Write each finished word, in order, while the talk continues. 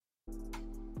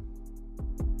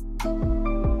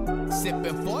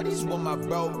Sipping 40s with my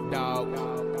bro,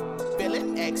 dog.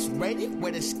 Feeling X-rated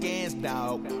with the scans,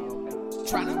 dog.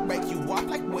 Trying to break you off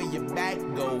like where your back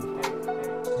go.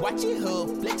 Watching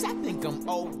hood flicks, I think I'm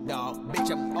old, dog.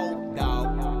 Bitch, I'm old,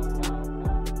 dog.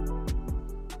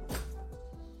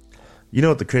 You know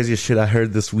what the craziest shit I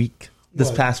heard this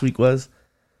past week was?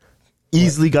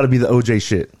 Easily got to be the OJ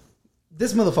shit.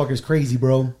 This motherfucker's crazy,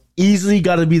 bro. Easily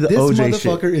got to be the OJ shit. This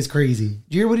motherfucker is crazy. Did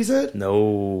you hear what he said?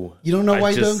 No. You don't know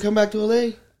why he doesn't come back to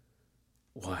LA?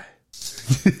 Why?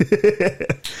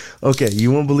 Okay,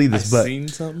 you won't believe this, but seen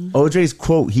something? OJ's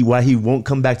quote, why he won't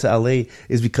come back to LA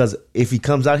is because if he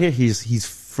comes out here,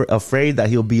 he's afraid that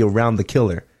he'll be around the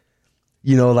killer.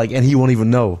 You know, like, and he won't even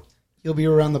know. He'll be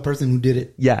around the person who did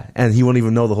it. Yeah, and he won't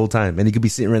even know the whole time. And he could be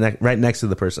sitting right next to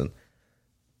the person.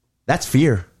 That's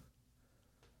fear.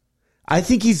 I don't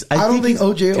think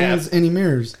OJ owns any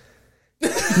mirrors. Bro,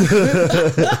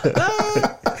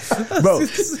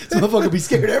 this motherfucker be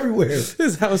scared everywhere.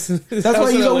 His house. That's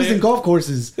why he's always in golf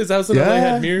courses. His house in LA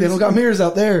had mirrors. They don't got mirrors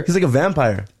out there. he's like a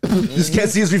vampire. You just can't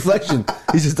see his reflection.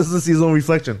 He just doesn't see his own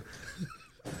reflection.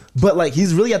 But like,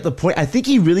 he's really at the point. I think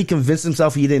he really convinced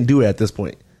himself he didn't do it at this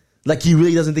point. Like, he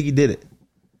really doesn't think he did it.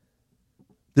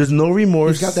 There's no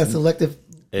remorse. He's got that selective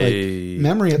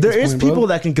memory. At there this is point, people bro.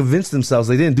 that can convince themselves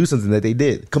they didn't do something that they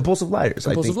did. Compulsive liars.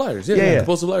 Compulsive liars. Yeah.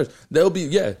 Compulsive liars. They'll be,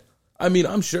 yeah. I mean,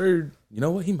 I'm sure, you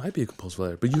know what? He might be a compulsive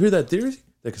liar. But you hear that theory?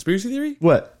 That conspiracy theory?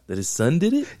 What? That his son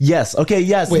did it? Yes. Okay,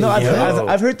 yes. Wait, no,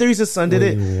 I've heard theories his son did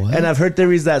it. what? And I've heard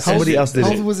theories that somebody else did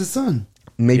How it. old was his son?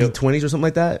 Maybe 20s or something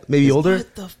like that. Maybe older.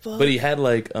 What the fuck? But he had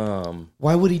like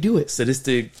Why would he do it?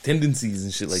 sadistic tendencies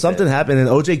and shit like Something that. happened and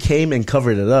OJ came and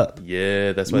covered it up.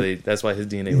 Yeah, that's why his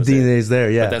DNA was DNA's there,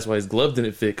 yeah. But that's why his glove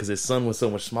didn't fit, because his son was so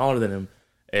much smaller than him.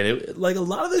 And it, like, a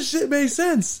lot of this shit made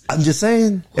sense. I'm just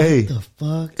saying. Hey. What the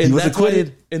fuck? He was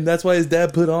acquitted. And that's why his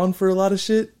dad put on for a lot of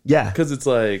shit. Yeah. Because it's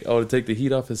like, to take the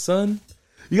heat off his son.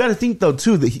 You got to think though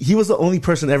too that he was the only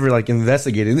person ever like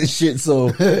investigating this shit, so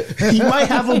he might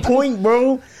have a point,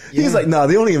 bro. Yeah. He's like, nah,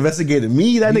 they only investigated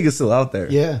me. That nigga's still out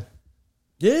there. Yeah.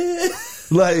 Yeah.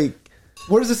 Like,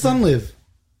 Where does his son live?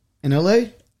 In LA?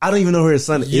 I don't even know where his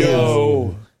son is.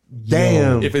 Yo.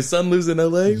 Damn. If his son lives in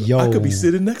LA, Yo. I could be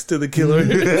sitting next to the killer.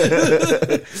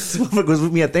 This motherfucker was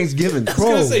with me at Thanksgiving. I was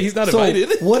going to say, he's not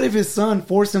invited. What if his son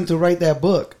forced him to write that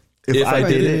book? If I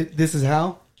did it, This is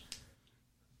how?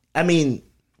 I mean,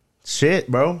 shit,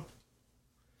 bro.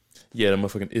 Yeah, the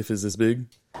motherfucking if is this big.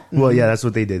 Well, yeah, that's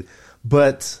what they did.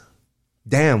 But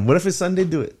damn, what if his son did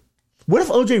do it? What if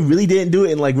OJ really didn't do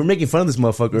it and like we're making fun of this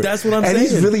motherfucker? That's what I'm and saying.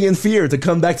 he's really in fear to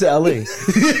come back to LA.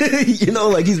 You know,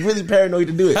 like he's really paranoid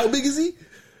to do it. How big is he?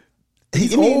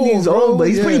 He's old, bro. old, but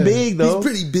he's pretty Yeah. big though. He's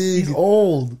pretty big. He's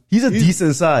old. He's a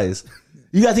decent size.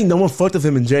 You gotta think no one fucked with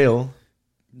him in jail.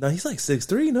 No, he's like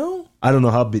 6'3", no? I don't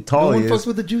know how big tall No he one is. fucks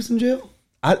with the juice in jail?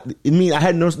 I mean, I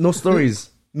had no stories.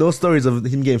 No stories of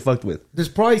him getting fucked with. There's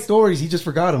probably stories. He just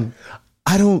forgot them.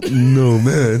 I don't know,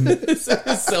 man. His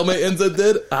cellmate ends up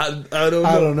dead? I don't know.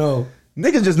 I don't know.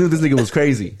 Niggas just knew this nigga was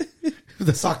crazy.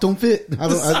 The sock don't fit. I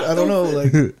don't know.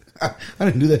 Like I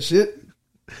didn't do that shit.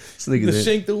 This nigga The did.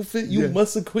 shank don't fit. You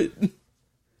must have quit.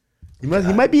 He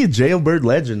might be a jailbird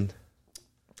legend.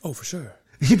 Oh, for sure.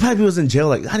 He probably was in jail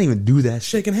like, I didn't even do that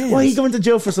shit. Shaking hands. Why he going to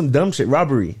jail for some dumb shit?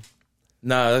 Robbery.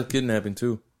 Nah, that's kidnapping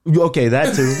too. Okay,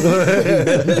 that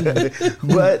too.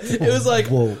 But It was like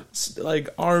Whoa. like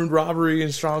armed robbery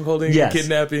and strongholding Yes. and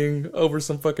kidnapping over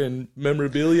some fucking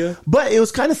memorabilia. it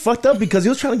was kind of fucked up because he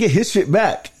was trying to get his shit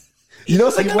back. You know,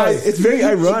 it's like He was. it's very He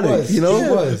ironic. was. You know, He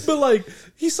was. But like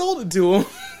he sold it to him.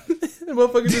 The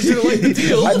motherfucker just didn't like the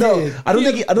deal. I know. did. I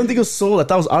don't think it was sold. I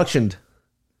thought it was auctioned.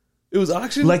 It was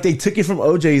auction. Like they took it from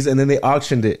OJ's and then they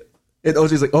auctioned it. And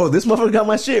OJ's like, oh, this motherfucker got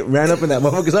my shit. Ran up in that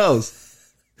motherfucker's house.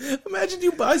 Imagine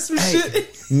you buy some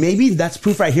shit. Maybe that's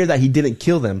proof right here that he didn't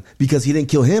kill them because he didn't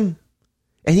kill him.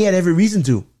 And he had every reason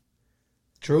to.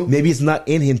 True. Maybe it's not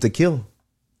in him to kill.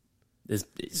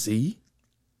 See?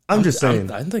 I'm just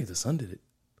saying. I think the son did it.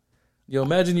 Yo,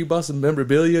 imagine you bought some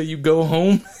memorabilia, you go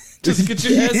home, just get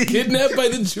your ass kidnapped by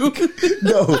the Jew.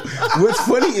 No, what's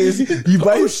funny is you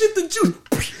buy Oh shit, the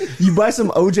Jew. you buy some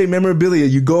OJ memorabilia,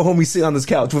 you go home, he sit on this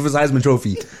couch with his Heisman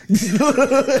trophy.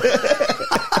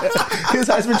 His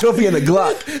Heisman trophy and a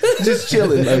Glock. Just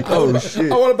chilling. Like, oh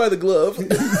shit. I want to buy the glove.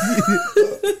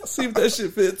 See if that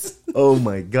shit fits. Oh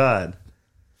my god.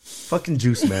 Fucking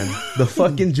Juice Man. The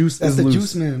fucking Juice That's is the loose.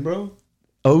 juice man, bro.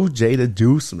 OJ the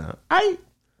Juice Man.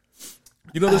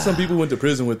 You know, there's some people who went to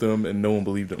prison with them and no one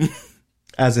believed them.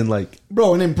 As in like,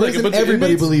 Bro, and in prison, bunch of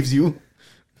everybody inmates? believes you.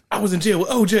 I was in jail with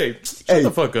OJ. Shut Hey.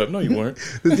 the fuck up. No, you weren't.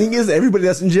 The thing is, everybody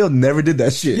that's in jail never did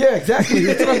that shit. Yeah, exactly.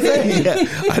 That's what I'm saying.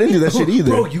 Yeah, I didn't do that shit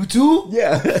either. Bro, you too?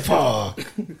 Yeah. Fuck.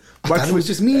 I thought it was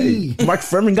just me. Hey, Mark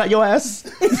Furman got your ass.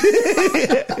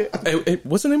 Hey,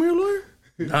 what's the name of your lawyer?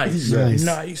 Nice. Nice.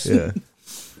 Nice. Yeah.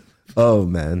 Oh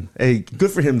man. Hey,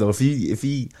 good for him though. If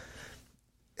he,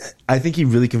 I think he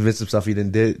really convinced himself he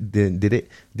didn't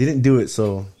do it.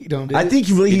 So He don't did I it? think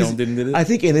he really He he's- don't didn't did it? I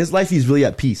think in his life he's really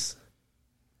at peace.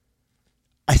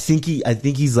 I think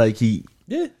he's like he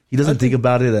Yeah. doesn't think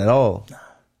about it at all.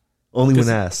 Only when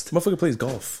asked. Motherfucker plays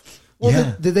golf. Well,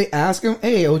 Yeah. did they ask him,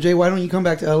 hey, OJ, why don't you come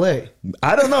back to LA?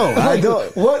 I don't know. I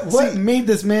don't. What made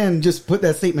this man just put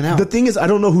that statement out? The thing is, I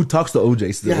don't know who talks to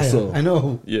OJ still. yeah, So I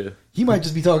know. Yeah. He might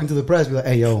just be talking to the press, be like,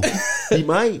 hey, yo, he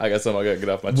might. I got something I got to get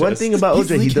off my chest. One thing about he's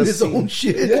OJ, he leaking does his own seem,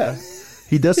 shit. yeah,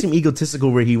 he does seem egotistical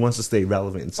where he wants to stay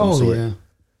relevant in some Oh, sort. yeah.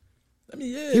 I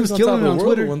mean, yeah. He was on killing top it of on the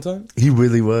world Twitter. at one time. He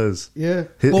really was. Yeah.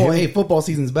 Hit Well, him. hey, football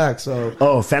season's back, so.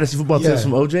 Oh, fantasy football tips Yeah.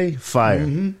 from OJ?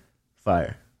 Fire.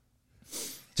 Fire.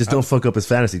 Just don't fuck up his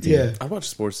fantasy team. Yeah. I watched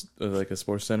sports, like a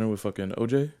sports center with fucking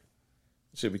OJ.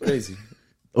 Should be crazy.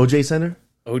 OJ Center?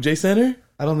 OJ Center?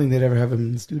 I don't think they'd ever have him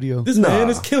in the studio. This Nah. man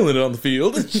is killing it on the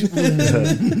field.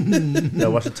 Yeah,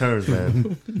 watch the terms,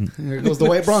 man. There goes the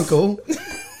white Bronco.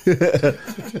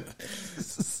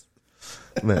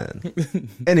 Man.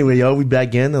 Anyway, y'all, we back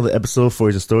again. Another episode for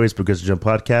Your Stories, Progressive Jump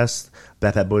Podcast.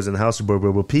 Backpack Boys in the house, your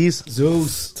boy, Peace.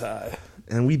 Zeus. Ty.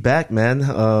 And we back, man.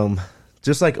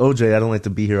 Just like OJ, I don't like to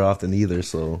be here often either,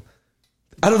 so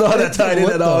I don't know how that tied in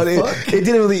What at all. the It, fuck? it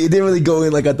didn't really go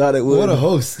in like I thought it would. What a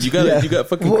host. You got Yeah. you got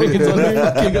fucking crickets on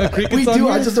there? You got crickets We on do.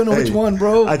 here? I just don't know which Hey, one,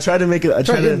 bro. I tried to make it. I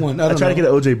Try tried hitting to. one. I I don't tried to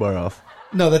know. get an OJ bar off.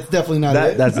 No, that's definitely not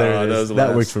it. That's there. No, it that is. was the That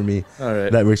last. works for me. All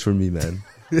right. That works for me, man.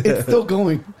 It's still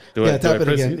going. Do yeah, I tap it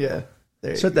press again. it? Yeah.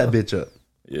 There Shut you that go. bitch up.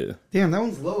 Yeah. Damn, that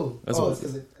one's low. That's oh, what- it's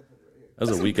 'cause it-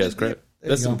 That's a weak ass crap. There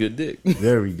That's you some go. good dick.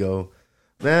 There we go,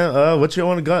 man. What you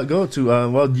want to go to?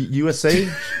 Well, USA.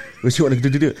 What you want to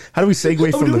do? How do we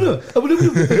segue from the?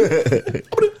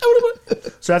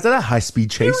 So after that high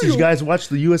speed chase, did you guys watch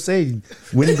the USA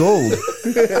win gold?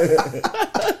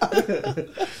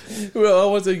 Well, I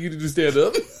want to take you to do stand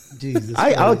up. Jesus.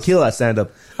 I'll Christ. kill that stand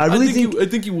up. I really think. I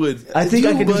think you would. I think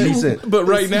I could do decent. But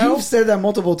right now, You've said that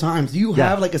multiple times. You Yeah.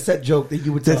 have like a set joke that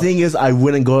you would The tell. thing is, I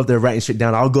wouldn't go up there writing shit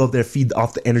down. I'll go up there, feed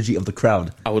off the energy of the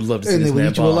crowd. I would love to see And this they would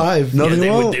man eat you bomb. alive. No, Yeah, they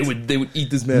won't. They would eat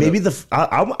this man. Maybe up.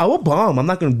 I will bomb. I'm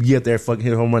not gonna be up there fucking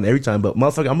hit a home run every time, but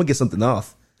motherfucker, I'm gonna get something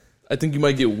off. I think you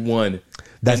might get one.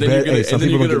 That's and then better- you're hey, gonna, some and then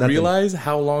you're people don't gonna get nothing. realize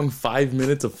how long 5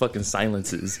 minutes of fucking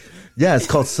silence is. Yeah, it's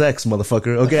called sex,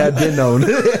 motherfucker. Okay, I've been known.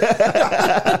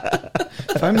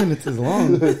 5 minutes is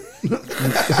long.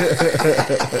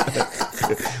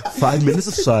 5 minutes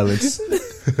of silence.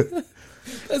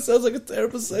 That sounds like a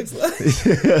terrible sex life.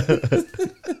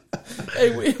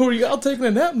 Hey, were y'all taking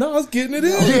a nap? No, I was getting it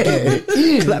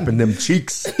in. Clapping them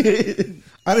cheeks.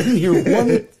 I didn't hear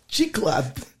one cheek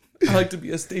clap. I like to be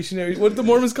a stationary. What do the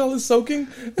Mormons call it? Soaking?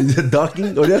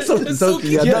 Ducking? Oh, that's something.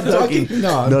 Ducking. Yeah, Yeah, not ducking. ducking.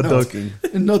 No, not no. ducking.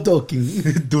 No talking.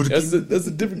 That's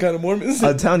a different kind of Mormons.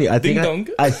 I'm telling you, I think Ding dong.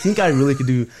 I think I really could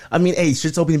do. I mean, hey,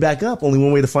 shit's opening back up. Only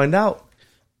one way to find out.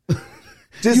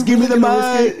 Just give me the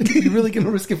mic. You really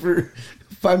gonna risk it for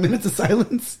 5 minutes of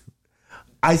silence?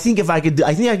 I think if I could do,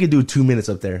 I think I could do 2 minutes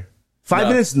up there. 5 Nah.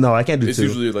 minutes? No, I can't do It's two.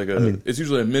 usually like it's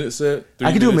usually a minute set.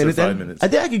 I could do a minute or 5 then. minutes. I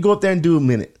think I could go up there and do a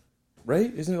minute.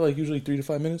 Right? Isn't it like usually 3 to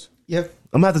 5 minutes? Yep.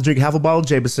 I'm gonna have to drink half a bottle of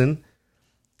Jameson,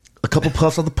 a couple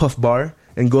puffs of the puff bar,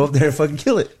 and go up there and fucking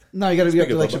kill it. No, you gotta be up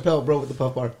Speaking to like of Chappelle, bro, with the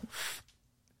puff bar.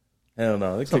 Hell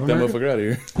no. They South kicked that America? motherfucker out of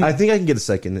here. I think I can get a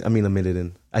second. I mean, a minute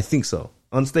in. I think so.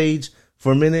 On stage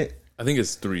for a minute. I think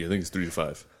it's 3. I think it's 3 to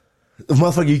 5.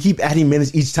 Motherfucker, you keep adding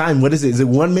minutes each time. What is it? Is it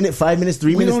 1 minute, 5 minutes,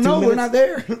 3 We minutes, don't 2 know. minutes? We're not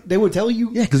there. They would tell you.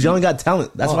 Yeah, because y'all ain't got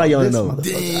talent. That's Oh, why y'all this don't know.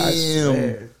 motherfucker, I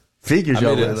swear. Figures I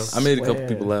y'all made, don't know. I made a couple swear.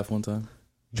 people laugh one time.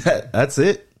 That's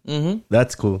it. Mm-hmm.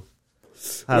 That's cool.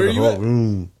 I have Where the you whole at?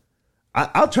 room.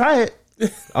 I'll try it.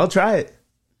 I'll try it.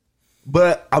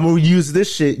 But I'm gonna use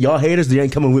this shit. Y'all haters, you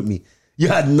ain't coming with me. You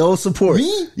had no support.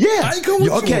 Me? Yeah. I ain't coming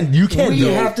Y'all with you. can't. You can't We do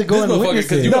have it. to go This and motherfucker, witness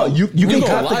 'cause it. you No, gonna- you you can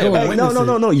gonna have to lie go. about Hey, it.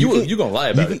 no. You gonna lie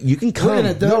about it. You can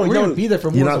come. We're gonna be there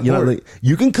for more support.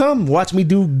 You can come watch me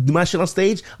do my shit on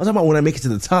stage. I'm talking about when I make it to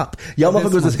the top. Y'all This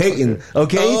motherfuckers is hating. motherfucker.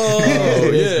 Okay. Oh,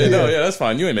 yeah. No, yeah, that's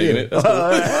fine. You ain't making it. That's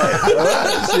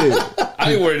cool. Shit.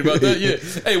 I ain't worried about that. Yeah.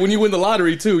 Hey, when you win the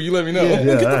lottery, too, you let me know. Yeah,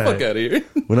 Get the alright. fuck out of here.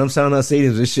 When I'm selling out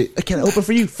stadiums and shit, can I open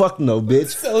for you? Fuck no, bitch.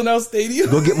 Selling out stadium.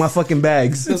 Go get my fucking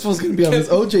bags. This one's gonna be on this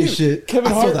OJ shit.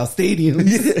 Kevin I Hart. sold out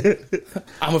stadiums.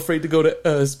 I'm afraid to go to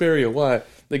Hesperia. Why?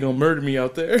 They gonna murder me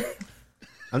out there.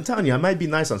 I'm telling you, I might be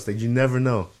nice on stage. You never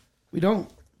know. We don't.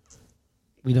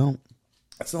 We don't.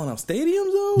 That's selling out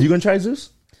stadiums though. You gonna try Zeus?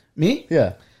 Me?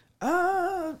 Yeah.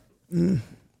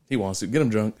 He wants to get him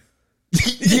drunk.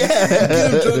 Yeah.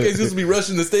 Get him drunk. He's supposed to be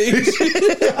rushing the stage.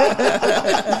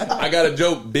 I got a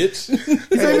joke, bitch.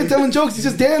 He's not even telling jokes. He's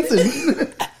just dancing.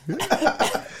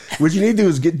 What you need to do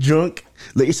is get drunk,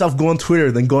 let yourself go on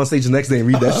Twitter, then go on stage the next day and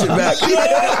read that shit back.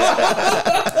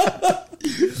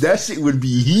 That shit would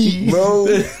be heat, bro.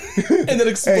 And then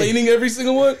explaining every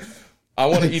single one. I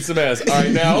want to eat some ass. All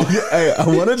right, now. Hey, I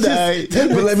want to die,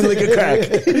 but let me lick a crack.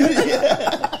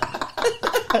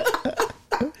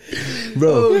 Bro,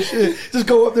 Oh shit! Just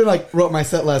go up there like wrote my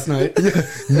set last night.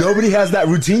 nobody has that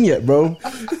routine yet, bro.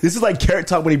 This is like Carrot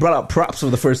Top when he brought out props for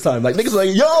the first time. Like, niggas are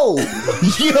like,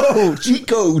 yo, cheat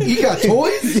code. You got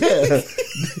toys? Yeah.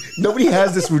 Nobody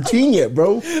has this routine yet,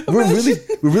 bro. We're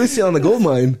really sitting on the gold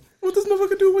mine. What does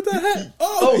motherfucker do with that hat?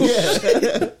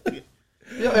 Oh, Yeah.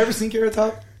 You ever seen Carrot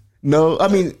Top? No, I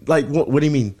mean, like, what do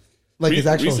you mean? Like his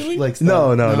actual Recently? like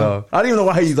No, style? no. I don't even know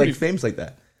why he's like pretty- famous like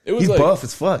that. It was He's like- buff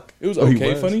as fuck. It was Or he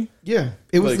okay, was. funny. Yeah,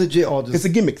 it was Like- legit. All just It's a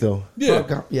gimmick though. Yeah.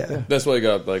 yeah. That's why he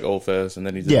got like old fast, and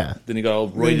then he Yeah. then he got all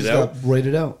They roided just out, got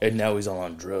rated out. and now he's all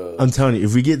on drugs. I'm telling you,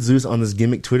 if we get Zeus on this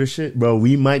gimmick Twitter shit, bro,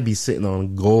 we might be sitting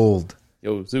on gold.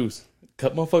 Yo, Zeus,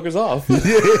 cut motherfuckers off.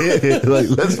 Like,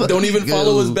 let's Don't even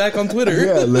follow us back on Twitter.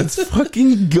 Yeah, let's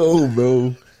fucking go,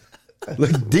 bro.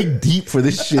 Like, dig deep for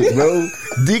this shit, bro.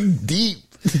 Dig deep.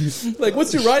 Like,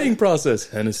 what's your writing process,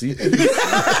 Hennessy?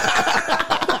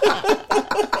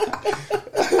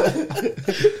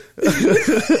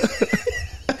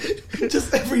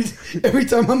 Just every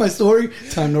time on my story,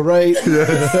 time to write.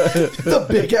 The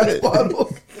big ass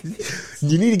bottle.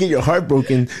 You need to get your heart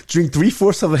broken, drink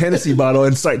 3/4 of a Hennessy bottle,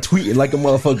 and start tweeting like a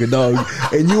motherfucking dog,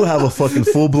 and you will have a fucking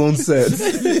full blown set.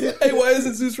 Hey, why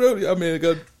isn't Zeus Rodeo? I mean, I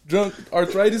got drunk,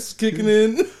 arthritis kicking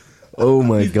in. Oh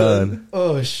my god,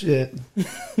 Oh shit!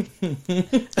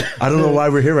 I don't know why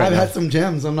we're here right I've now. had some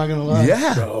gems. I'm not gonna lie.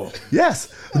 Yeah. Bro. Yes.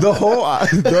 The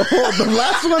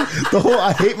last one, the whole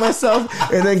I hate myself,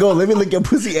 and then go, let me lick your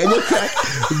pussy and your crack.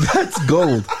 That's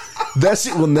gold. That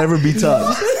shit will never be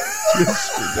topped. This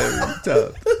shit will never be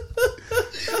topped.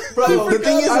 Bro, The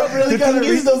thing is- I really the gotta thing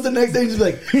read is- those the next day and just be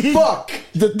like, fuck.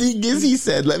 The thing is, he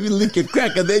said, let me lick your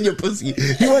crack and then your pussy.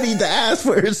 You want to eat the ass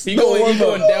first. He No going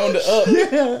warm-up. down to up.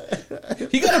 Yeah.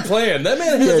 He got a plan. That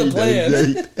man has Yeah, a he plan.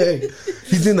 does, yeah. Hey,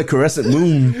 He's in the crescent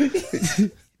moon.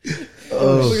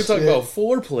 We're gonna talk about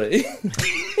foreplay.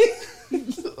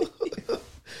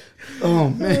 oh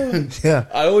man. Yeah.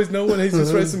 I always know when he's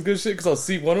just writing some good shit because I'll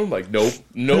see one of them like, nope.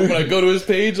 When I go to his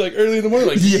page like early in the morning,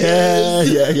 like, Yeah.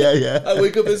 Yeah. I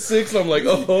wake up at 6 and I'm like,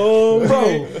 oh,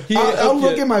 Bro, he ain't I'll up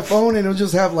look yet. at my phone and it'll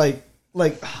just have like,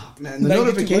 oh, man, the 92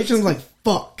 notifications like,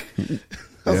 fuck.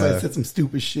 I was like, Yeah. I said some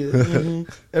stupid shit.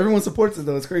 Everyone supports it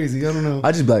though. It's crazy. I don't know.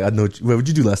 I just be like, I know. What'd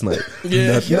you do last night?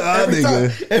 Yeah. Nothing. Nah, every time.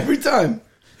 nigga. Every time.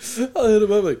 I'll hit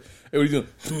him up like, hey, what are you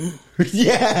doing?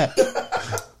 Yeah.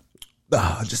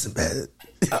 I'm just in bed.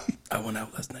 I went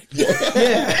out last night.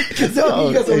 Yeah. Because you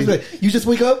guys always be like, you just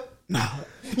wake up? Nah.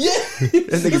 Yeah.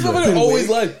 This nigga's motherfucker like, always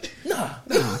like, nah.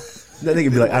 That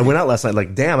nigga be like, I went out last night.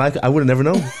 Like, damn, I would have never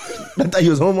known. I thought he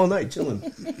was home all night chilling.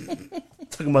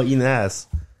 Talking about eating ass.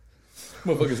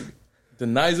 Motherfucker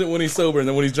denies it when he's sober, and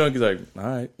then when he's drunk, he's like, all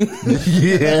right,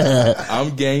 Yeah.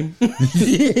 I'm game.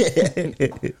 Yeah.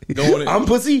 Going in. I'm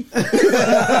pussy.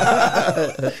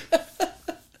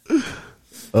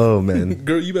 Oh, man.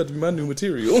 Girl, you about to be my new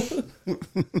material.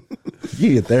 You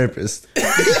need a therapist.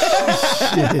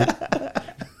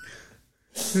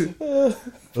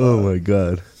 Oh, my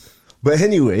God. But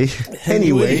anyway.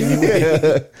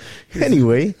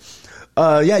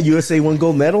 Yeah, USA won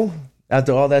gold medal.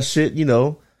 After all that shit, you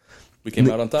know. We came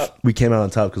out on top. We came out on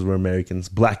top because we're Americans,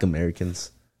 Black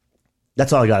Americans.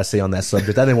 That's all I gotta say on that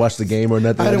subject. I didn't watch the game or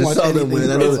nothing. I didn't just watch saw them anything,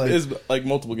 win. I bro. know- Like- It's like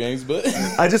multiple games, but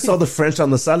I just saw the French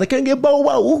on the side. They couldn't get bow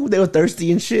wow. They were thirsty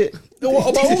and shit. Bow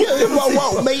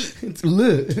wow, mate. It's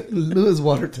le. Le is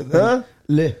water to them. Huh?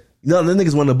 Le. No, them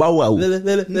niggas won the bow wow. No,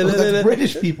 that's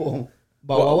British people.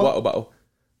 Bow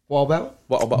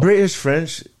wow. British,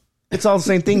 French. It's all the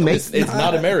same thing, mate. It's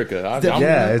not America. I'm it's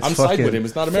siding fucking- with him.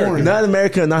 It's not America. Not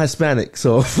American, not Hispanic.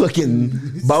 So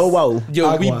fucking bow wow. Yo,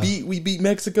 Agua. we beat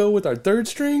Mexico with our third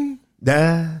string,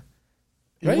 Nah.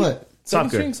 In right? what? Second Soccer.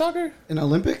 string soccer. In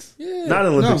Olympics? Yeah, Not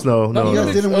in Olympics, no. You guys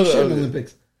no. didn't win shit in Oh,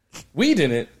 Olympics. we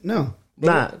didn't. No.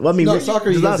 Nah. Well, I mean, No, it's soccer,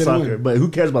 you not guys didn't soccer, win. but who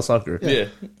cares about soccer? Yeah.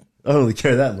 I don't really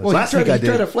care that much. Well, Last he week I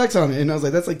tried to did. flex on it, and I was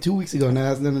like, that's like 2 weeks ago, and that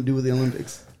has nothing to do with the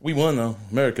Olympics. We won though.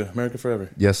 America forever.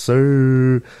 Yes,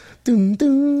 sir. Dun,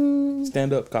 dun.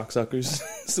 Stand up, cocksuckers.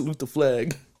 Salute the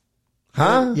flag.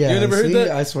 Huh? Yeah, You never heard see? that?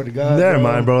 I swear to God. Never bro.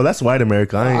 mind, bro. That's white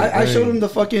America. I showed him the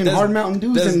fucking That's- Hard Mountain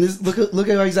Dews, that's- and this, look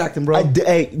at how he's acting, bro.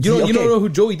 Hey, You don't know who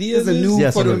Joey Diaz There's a is? new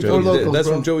Yes, I know fucking Joey Four Diaz. Locos, That's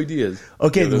bro. from Joey Diaz.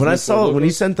 Okay, Yeah, those when I new saw Four when you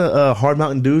Locos. sent the Hard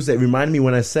Mountain Dews, it reminded me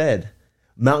when I said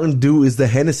Mountain Dew is the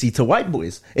Hennessy to white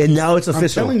boys, and now it's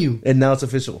official. telling you. And now it's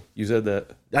official. You said that.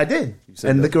 I did, said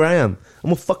and that. look where I am.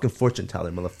 I'm a fucking fortune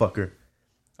teller, motherfucker.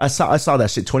 I saw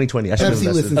that shit 2020. I should have Pepsi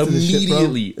invested. listens to this shit, bro.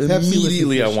 Immediately, Pepsi listens to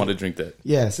immediately, this I shit. want to drink that.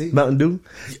 Yeah, see? Mountain Dew.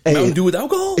 Hey, Mountain Dew with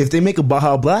alcohol? if they make a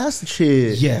Baja Blast,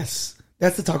 shit, Yes.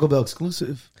 That's the Taco Bell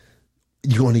exclusive.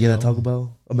 you want to get a Taco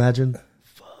Bell? Imagine.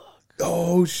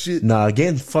 Oh shit! Nah,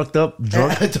 getting fucked up,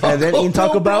 drunk, At a and then eating Taco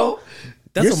Taco Bell, Bell.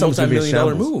 That's your a stomach's gonna be in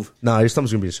multi-million-dollar shambles. move. Nah, your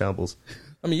stomach's gonna be in shambles.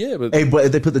 I mean, yeah, but Hey, but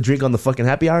if they put the drink on the fucking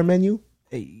happy hour menu,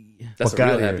 Hey. that's fuck a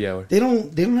real outta happy here. hour. They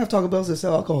don't have Taco Bells that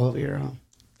sell alcohol over here, huh?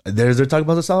 there's their Taco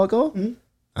Bell to sell alcohol.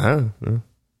 I don't know.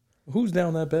 Who's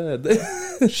down that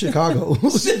bad? Chicago.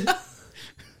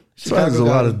 That's why there's a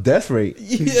lot of death rate.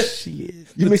 Yeah, Shit.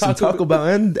 You The mix some Taco Taco Bell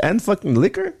and fucking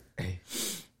liquor.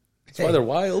 that's why they're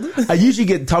wild. I usually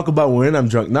get Taco Bell when I'm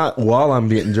drunk, not while I'm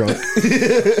getting drunk.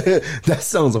 That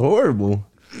sounds horrible.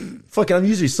 Fucking, I'm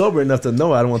usually sober enough to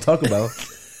know I don't want Taco Bell.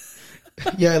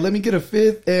 Yeah, let me get a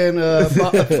fifth and a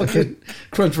fucking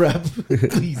crunch wrap,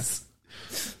 please.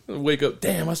 Wake up,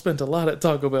 damn! I spent a lot at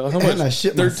Taco Bell. How And much? I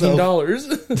shit $13.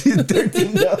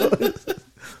 $13.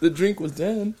 The drink was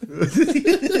 10.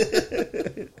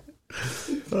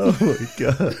 Oh my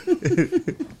god.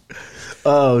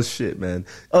 Oh shit, man.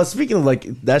 Oh, speaking of like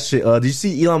that shit, did you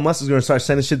see Elon Musk is going to start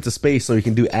sending shit to space so he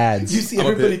can do ads? You see I'm a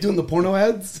everybody bit- doing the porno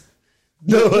ads?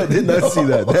 No, I did not see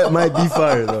that. That might be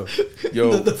fire though.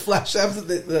 Yo, The flash ads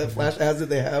that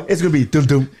they have. It's gonna be dum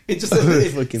dum. It just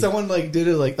says Fucking- someone like did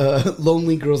it like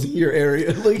lonely girls in your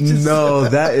area. Like just, No,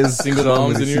 that is single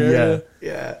moms in your area.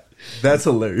 yeah. That's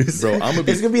hilarious, Bro, I'ma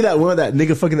be- It's gonna be that one, that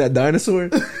nigga fucking that dinosaur.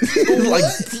 Like,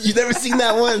 you never seen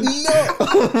that one? No.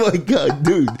 Oh my god,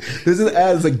 dude. There's an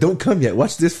ad. It's like, don't come yet.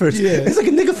 Watch this first. Yeah. It's like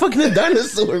a nigga fucking a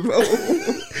dinosaur, bro.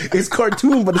 It's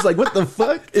cartoon, but it's like, what the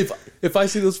fuck? If I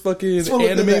see those fucking It's one of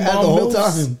anime the ad mom the whole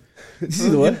milfs, time. You see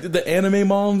the what? the anime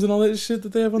moms and all that shit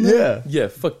that they have on there. Yeah. Yeah,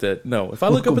 fuck that. No, if I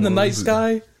look up in the night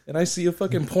sky and I see a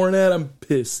fucking porn ad, I'm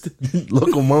pissed.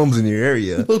 Local moms in your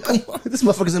area. This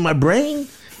motherfucker's in my brain.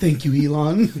 Thank you,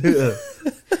 Elon. Yeah.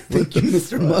 Thank you,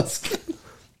 Mr. Musk.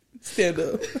 Stand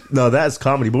up. No, that's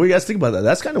comedy. But what you guys think about that?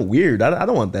 That's kind of weird. I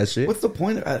don't want that shit. What's the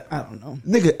point? I don't know.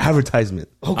 Nigga, advertisement.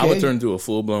 Okay. I'm gonna turn into a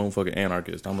full blown fucking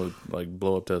anarchist. I'm gonna like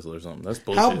blow up Tesla or something. That's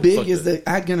bullshit. How big Fuck is that. the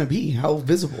ad gonna be? How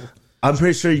visible? I'm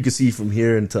pretty sure you can see from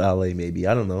here into LA, maybe.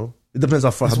 I don't know. It depends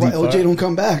how far. That's how why deep OJ don't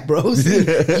come back, bro. See,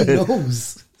 he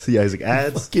knows. So yeah, he's like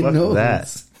ads. Fucking Fuck knows.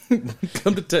 that.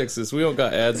 Come to Texas. We don't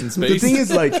got ads in The space. thing is,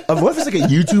 like, what if it's like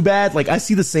a YouTube ad? Like, I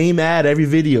see the same ad every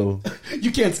video. You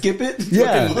can't skip it.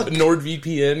 Yeah. Fucking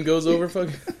NordVPN goes over.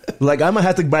 Fucking. Like, I might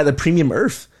have to buy the premium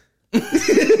Earth.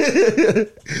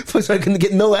 Fuck, so I can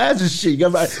get no ads and shit. You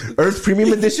gotta buy Earth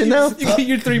Premium Edition now? You get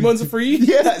your 3 months free.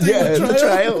 Yeah, yeah, Trial. the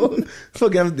trial.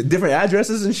 Fucking have different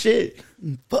addresses and shit.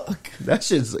 Fuck. That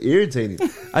shit's irritating.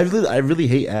 I really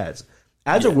hate ads.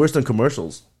 Ads are worse than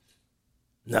commercials.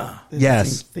 Nah.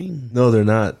 Yes. Same thing. No, they're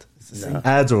not. same-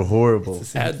 Ads are horrible.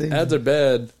 Same thing. Ads are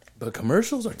bad, but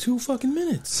commercials are 2 fucking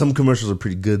minutes. Some commercials are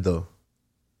pretty good though.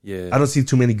 Yeah. I don't see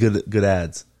too many good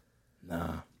ads.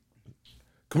 Nah.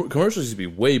 Commercials used to be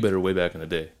way better way back in the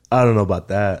day. I don't know about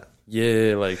that.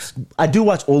 Yeah, like, I do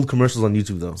watch old commercials on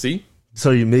YouTube though. see?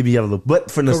 So you maybe have a look, but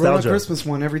for Corona nostalgia. Christmas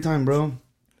one every time, bro.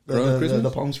 Corona Christmas? The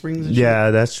Palm Springs and shit.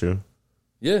 Yeah, that's true.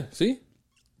 Yeah, see?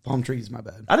 Palm trees, my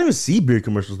bad. I don't even see beer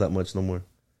commercials that much no more.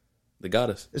 They got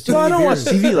us. It's No, I don't watch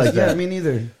TV like Yeah, that. me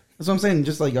neither. That's what I'm saying.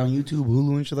 Just like on YouTube,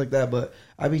 Hulu, and shit like that. But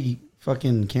I be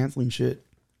fucking canceling shit.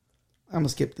 I'm gonna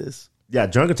skip this. Yeah,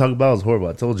 Drunk and Talk About is horrible.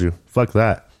 I told you. Fuck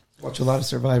that. Watch a lot of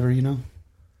Survivor, you know.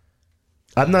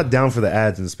 I'm not down for the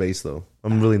ads in space though.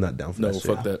 I'm really not down for No, that shit.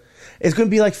 fuck that. It's gonna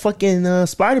be like fucking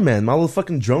Spider-Man. My little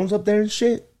fucking drones up there and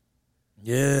shit.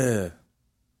 Yeah.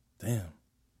 Damn.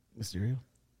 Mysterio.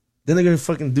 Then they're gonna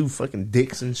fucking do fucking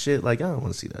dicks and shit. Like, I don't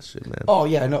want to see that shit, man. Oh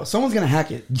yeah, no. Someone's gonna hack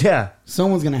it. Yeah.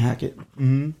 Someone's gonna hack it.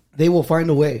 Mm-hmm. They will find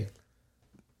a way.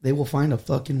 They will find a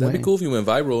fucking way. That'd be cool if you went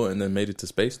viral and then made it to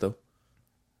space, though.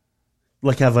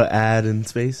 Like have an ad in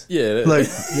space. Yeah. Like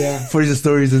Yeah. for your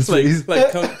stories in space.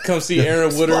 like come see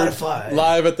Aaron Woodard Spotify.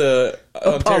 live at the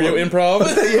Ontario Improv.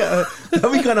 Yeah,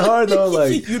 that'd be kind of hard though.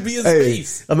 Like You'd be in hey,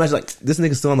 space. Imagine like this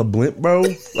nigga's still on the blimp, bro.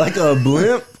 Like a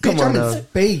blimp. Come Bitch, on I'm now. in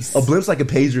space. A blimp's like a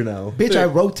pager now. Bitch, I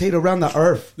rotate around the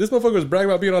earth. This motherfucker was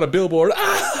bragging about being on a billboard.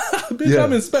 Ah, bitch, Yeah.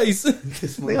 I'm in space. I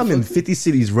think I'm in 50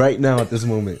 cities right now at this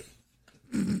moment.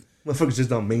 Motherfucker's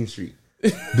just on Main Street.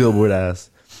 Billboard ass.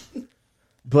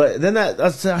 But then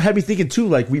that's had me thinking too.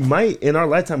 Like we might in our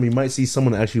lifetime, we might see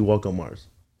someone actually walk on Mars.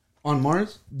 On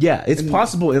Mars? Yeah, it's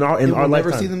possible in our We'll lifetime.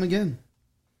 never see them again.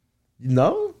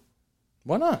 No,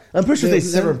 Why not? I'm pretty sure They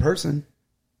they never in send. person.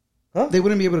 Huh? They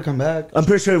wouldn't be able to come back. I'm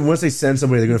pretty sure once they send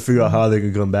somebody, they're gonna figure out how they're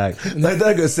gonna come back. Like they're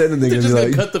not gonna send them. They're They're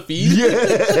gonna just be gonna like, cut the feed.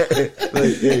 yeah,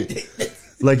 like, hey.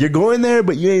 Like you're going there,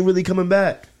 but you ain't really coming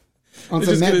back. On They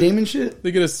some just Matt get a- Damon shit.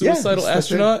 They get a suicidal just like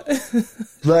astronaut.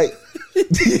 Like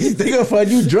they gonna find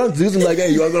you drunk, dudes. And like, hey,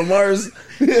 you wanna go to Mars?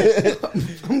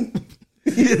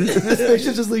 The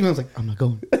spaceship just leaving. I was like, I'm not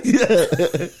going.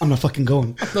 I'm not fucking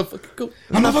going. No fucking cool.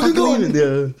 I'm not fucking going.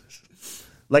 Yeah.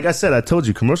 Like I said, I told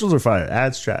you, commercials are fire.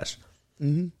 Ads trash.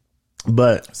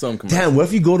 But Some commercials. damn, what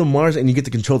if you go to Mars and you get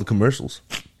to control the commercials?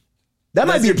 That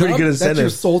might That's be a your pretty job? good That's your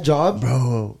incentive, sole job.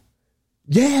 bro.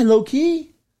 Yeah, low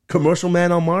key. Commercial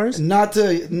man on Mars. Not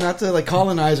to like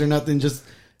colonize or nothing. Just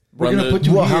we're Run gonna the- put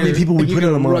you Well, here. how many people we and you're put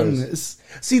on gonna run Mars? this.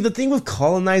 See, the thing with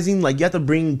colonizing, like you have to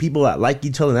bring people that like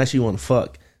each other and actually want to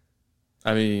fuck.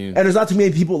 I mean, And there's not too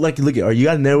many people like look at. Are you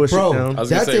gotta narrow shit Bro, down? I was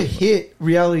gonna that's say- a hit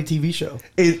reality TV show.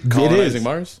 It colonizing is.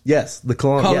 Mars. Yes, the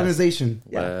Colonization.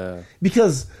 Wow.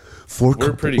 Because four We're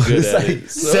couples, pretty good it's at like it,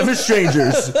 so.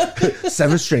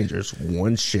 seven strangers,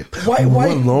 one ship, Why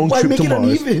one long trip make to it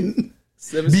Mars. uneven?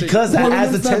 Because that One of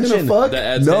adds them's not gonna attention. fuck? That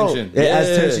adds No, tension. it adds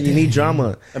Yeah. tension. You need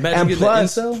drama. Imagine And getting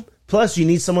an plus, you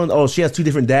need someone. Oh, she has two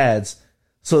different dads.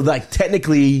 So like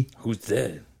technically, Who's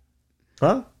dead?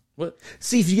 huh? What?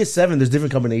 See, if you get 7, there's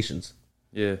different combinations.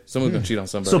 Yeah, someone's gonna cheat on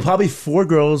somebody. So probably 4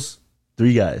 girls,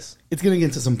 3 guys. It's gonna get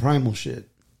into some primal shit.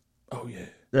 oh yeah,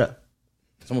 Yeah.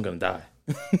 someone gonna die.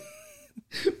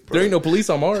 There ain't no police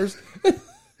on Mars.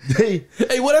 Hey,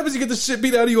 Hey, what happens? You get the shit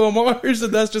beat out of you on Mars,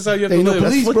 and that's just how you have There to ain't no live.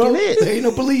 police, fucking bro. it. There ain't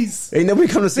no police. ain't nobody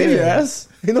come to save your ass.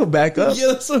 Ain't no backup. Yeah,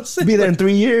 that's what I'm saying. Be there in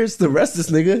 3 years to arrest this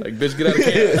nigga. Like, bitch, get out of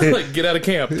camp. Like, get out of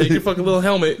camp. Take your fucking little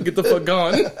helmet. Get the fuck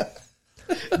gone.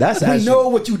 That's We actually. know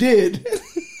what you did.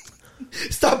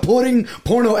 Stop putting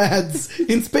porno ads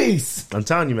in space. I'm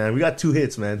telling you, man. We got 2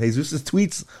 hits, man. Jesus'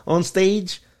 tweets on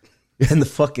stage. And the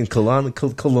fucking Kalani.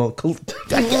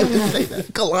 I can't even say that.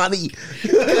 Kalani.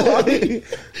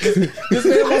 This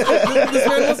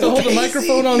man wants to hold the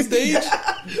microphone on stage.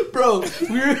 Bro,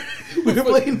 we were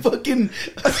playing fucking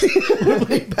we were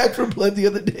playing Back for Blood the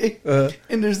other day,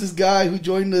 and there's this guy who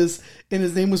joined us, and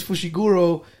his name was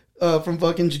Fushiguro from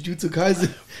fucking Jujutsu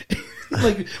Kaisen.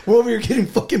 Like we're over here getting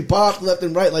fucking popped left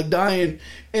and right, like dying,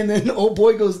 and then the old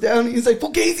boy goes down. And he's like,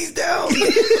 "Fugazi's down."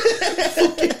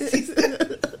 Fugazi's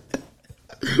down.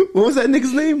 What was that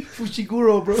nigga's name?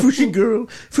 Fushiguro, bro. Fushiguro.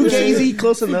 Fugazi.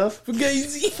 Close enough.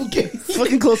 Fugazi. Fugazi.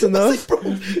 Fucking close enough. Bro,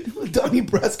 Donnie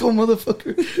Brasco,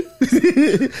 motherfucker.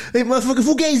 Hey, motherfucking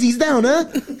Fugazi's down, huh?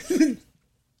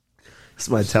 That's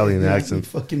my Italian Yeah, accent.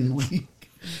 fucking weak.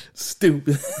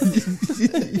 Stupid.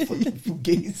 Fucking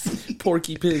Fugazi.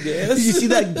 Porky pig Did ass. you see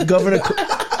that governor?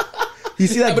 You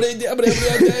see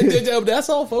that? That's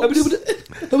all, folks.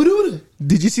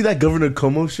 Did you see that Governor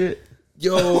Como shit?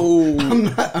 Yo. I'm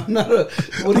not a.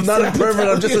 What I'm not a pervert.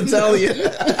 I'm just Italian.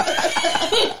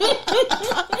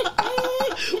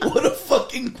 What a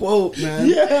fucking quote, man.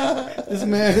 Yeah. This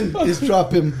man is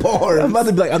dropping bars. I'm about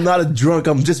to be like, I'm not a drunk.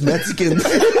 I'm just Mexican.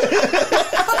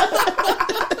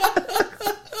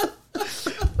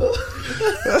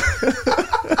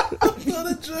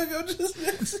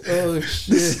 Oh,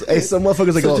 shit. Hey, some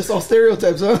motherfuckers like, So oh, just all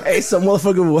stereotypes, huh? hey, some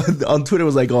motherfucker on Twitter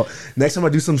was like, oh, next time I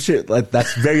do some shit like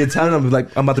that's very Italian, I'm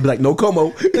about to be like, no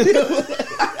como.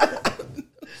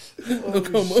 No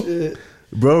como. Shit.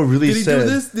 Bro really Did he said, do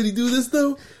this? Did he do this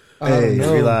though? I don't hey,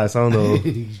 know. relax, I don't know.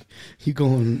 He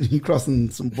crossing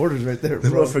some borders right there, The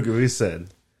bro. motherfucker really said,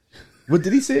 what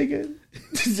did he say again?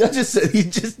 I just said,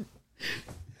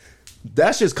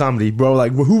 that's just comedy, bro.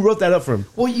 Like, who wrote that up for him?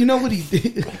 Well, you know what he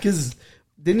did? Because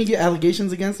didn't he get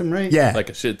allegations against him, right? Yeah. Like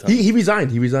a shit ton. He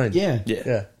resigned. Yeah.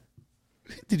 Yeah.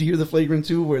 Did you hear the flagrant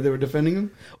 2 where they were defending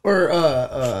him?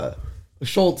 Or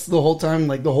Schultz the whole time,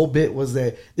 like the whole bit was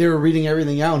that they were reading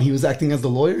everything out and he was acting as the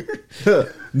lawyer. No,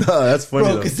 that's funny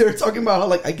Bro, though. because they were talking about how,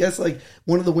 like, I guess, like,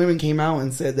 one of the women came out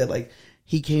and said that, like,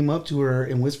 he came up to her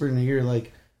and whispered in her ear,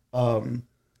 like, I'm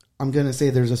gonna say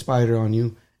there's a spider on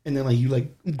you. And then, like, you,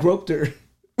 like, groped her.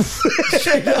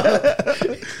 Straight up.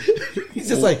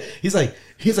 He's like,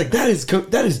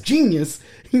 that is genius.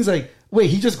 He's like, wait,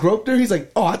 he just groped her? He's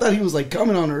like, oh, I thought he was, like,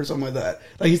 coming on her or something like that.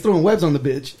 Like, he's throwing webs on the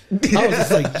bitch. I was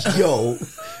just like, yo,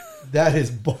 that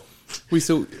is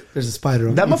So there's a spider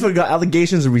on That you. motherfucker got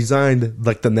allegations and resigned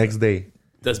like the next day.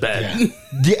 that's bad.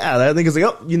 Yeah, that nigga's like,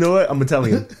 oh, you know what? I'm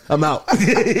Italian. I'm out.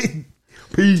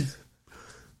 Peace.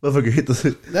 Motherfucker hit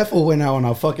the. That fool went out on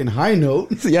a fucking high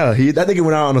note. Yeah, that nigga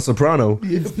went out on a soprano.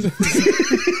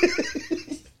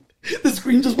 The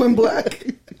screen just went black.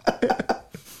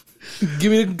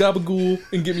 Give me the gabagool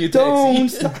and give me a Don't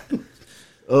taxi. stop.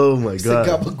 Oh my Said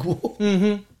god!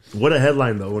 gabagool. What a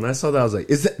headline though. When I saw that, I was like,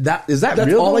 "Is that That's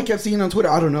real?" all though? I kept seeing on Twitter.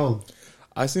 I don't know.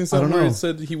 I seen something I don't where know. it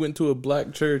said he went to a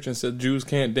black church and said Jews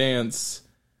can't dance,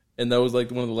 and that was like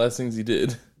one of the last things he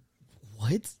did.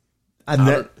 What? I've I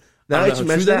ne- don't- now I don't that you know how mentioned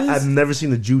true that, that is. I've never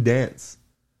seen a Jew dance.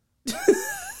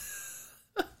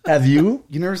 Have you?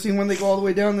 You never seen when they go all the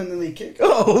way down and then they kick?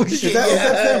 Oh Is shit! that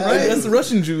them, right? That's the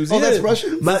Russian Jews. Oh, yeah. that's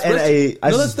Russian? But- and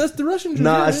No, that's the Russian Jews.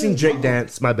 Nah, yeah, I've yeah. seen Drake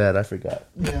dance. My bad, I forgot.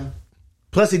 Yeah.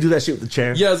 Plus, they do that shit with the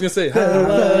chair. Yeah, I was gonna say.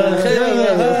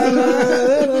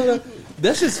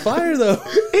 That shit's fire though.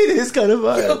 It is kind of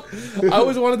fun. I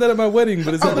always wanted that at my wedding,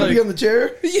 but it's I'm not gonna like be on the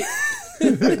chair.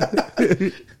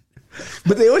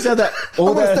 But they always have that I'm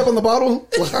old gonna step ass. on the bottle.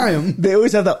 L'chaim. They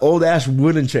always have that old ass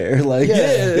wooden chair. Like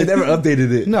Yeah. they never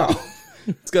updated it. No,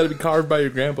 it's got to be carved by your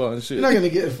grandpa and shit. you're not gonna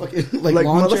get a fucking like Like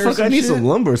lawn chairs. motherfucker, I and need shit. some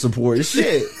lumbar support.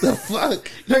 Shit, the fuck.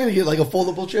 You're not gonna get like a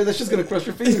foldable chair. That's just gonna crush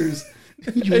your fingers.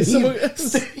 You, Hey, someone-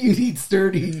 you need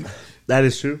sturdy. That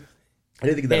is true. I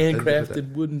didn't think of that.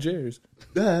 Handcrafted wooden chairs.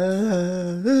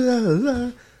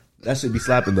 That should be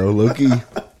slapping though, Loki.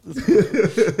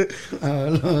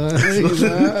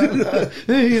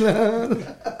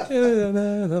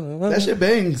 That shit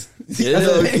bangs. Yeah.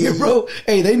 That's a banger, bro.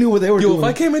 Hey, they knew what they were Yo, doing. if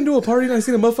I came into a party and I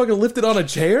seen a motherfucker lifted on a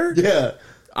chair, Yeah.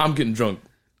 I'm getting drunk.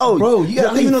 Oh, Bro, you I gotta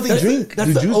don't even know if they think drink. That's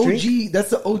Do the Jews OG. drink? That's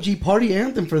the OG party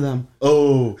anthem for them.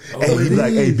 Oh, hey, he'd be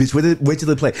like, hey, bitch, wait till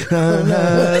they play.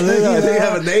 They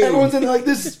have a name. Everyone's in there like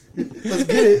this. Let's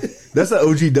get it. That's that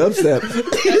OG dubstep.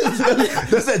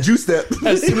 That's that Jew step.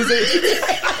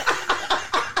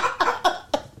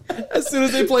 As soon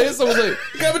as they play it, someone's like,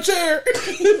 grab a chair.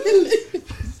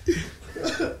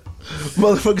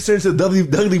 Motherfuckers turn to the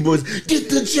Dudley Boys. Get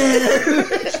the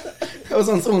chair. I was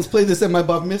on someone's playlist at my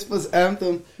Bar Mitzvah's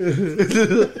anthem.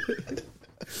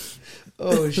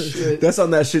 Oh shit! That's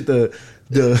on that shit. The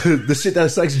shit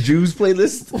that sucks Jews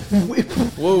playlist.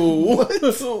 Whoa.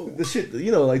 The shit,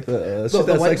 you know, like the shit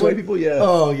that white sucks boy? white people. Yeah.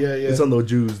 Oh yeah, yeah. It's on those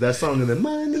Jews. That song and then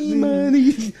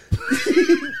money.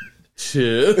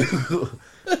 Shit.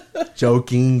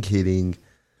 Joking, kidding.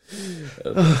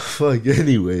 Oh, fuck.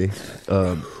 Anyway,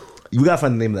 we gotta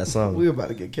find the name of that song. We're about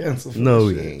to get canceled. For No,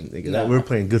 this we shit. ain't. Nigga. We're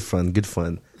playing good fun. Good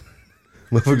fun.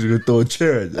 Motherfuckers are gonna throw a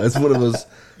chair at you. That's one of us.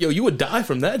 Yo, you would die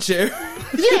from that chair.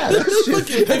 Yeah, that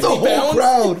shit. That's a whole 50 pounds?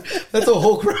 crowd. That's a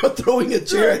whole crowd throwing a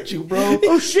chair at you, bro.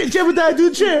 Oh shit, Jebediah, do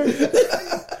a chair.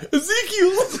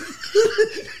 Ezekiel.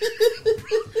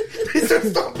 They start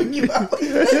stomping you out.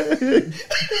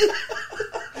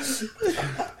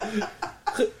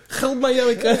 Help my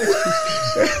Miami.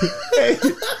 Hey,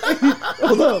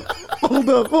 hold up. Help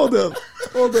my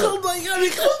Miami.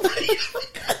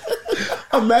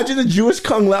 Imagine a Jewish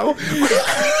Kung Lao.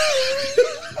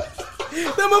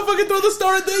 That motherfucker throw the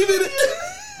Star of David.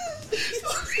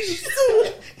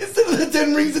 Instead of the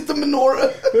 10 rings, it's the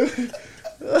menorah.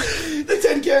 The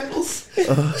 10 candles.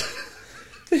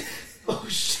 Oh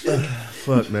shit!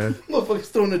 Fuck, man. Motherfucker's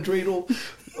throwing a dreidel.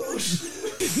 Oh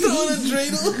shit! Throwing a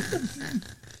dreidel.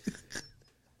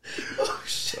 Oh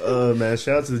shit! Man,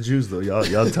 shout out to the Jews though. Y'all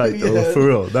tight though. Yeah. For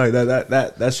real. No,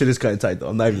 that shit is kind of tight though.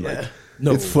 I'm not even like.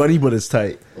 No. It's funny, but it's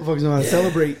tight. Motherfuckers know how to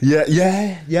celebrate. Yeah.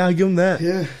 I'll give them that.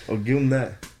 Yeah. I'll give them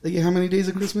that. They get how many days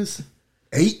of Christmas?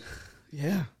 8.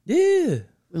 Yeah. Yeah.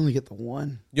 We only get the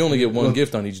one. You only get one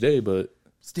gift on each day, but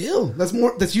Still, that's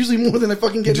more. That's usually more than I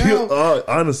fucking get now.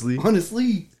 Honestly,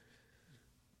 Honestly,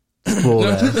 full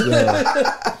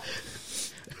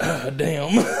ass.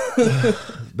 damn.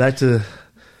 Back to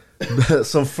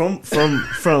so from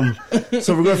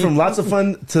so we're going from lots of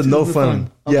fun to no the fun.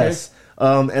 fun. Okay. Yes.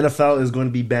 NFL is going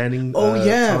to be banning. oh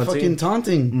yeah, taunting, fucking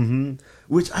taunting.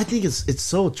 which I think it's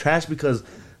so trash because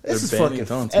this is They're banning fucking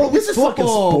taunting. Bro, this it's is fucking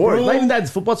football, sports. bro. Not even that,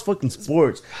 football's fucking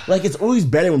sports. Like it's always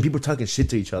better when people are talking shit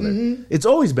to each other. It's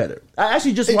always better. I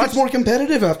actually just It watched gets more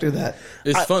competitive after that,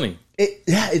 It's funny.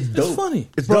 it's dope. funny.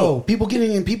 It's bro. dope. People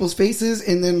getting in people's faces,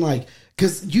 and then like,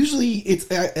 because usually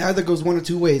it either goes one or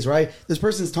two ways, right? This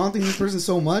person's taunting this person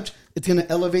so much, it's going to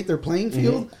elevate their playing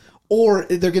field. Or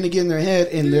they're gonna get in their head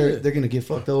and they're gonna get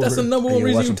fucked over. That's the number one And you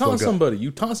reason watch you them taunt fuck up. somebody.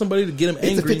 You taunt somebody to get them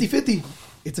It's angry. a 50-50.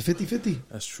 It's a 50-50.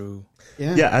 That's true.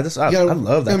 Yeah. Yeah, I love that. And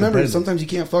remember, competitive. sometimes you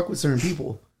can't fuck with certain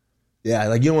people. Yeah,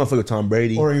 like you don't want to fuck with Tom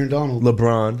Brady Or Aaron Donald.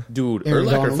 LeBron. Dude, Aaron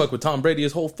Urlacher Donald. fucked with Tom Brady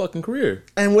his whole fucking career.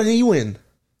 And what did he win?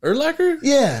 Urlacher?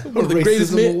 Yeah, One of the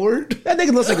greatest Racism men. award. that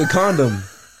nigga looks like a condom.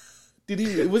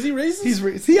 Was he racist? He's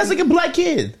racist. He has like a black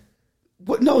kid.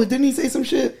 What? No, didn't he say some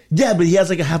shit? Yeah, but he has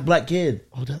like a half black kid.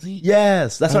 Oh, does he?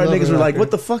 Yes, that's why I love niggas were like, Urlacher.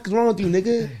 "What the fuck is wrong with you,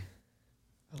 nigga?"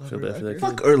 Feel bad for that kid.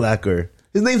 Fuck Urlacher.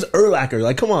 His name's Urlacher.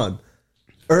 Like, come on,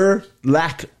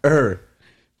 Urlacher.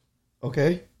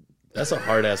 Okay. That's a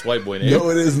hard ass white boy name. No,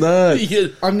 it is not. Yeah.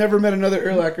 I've never met another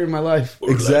Urlacher in my life.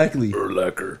 Exactly.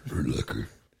 Urlacher.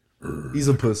 He's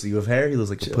a pussy with hair. He looks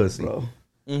like a pussy. Bro.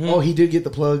 Oh, he did get the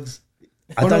plugs.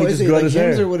 I thought he is just it grew out like his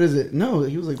Hims hair. or what is it? No,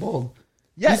 he was like bald.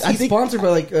 Yeah, He's sponsored by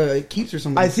like Keeps or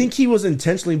something. I think he was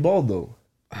intentionally bald though.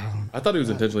 I thought he was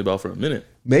intentionally bald for a minute.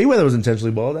 Mayweather was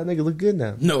intentionally bald. That nigga look good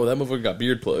now. No, that motherfucker got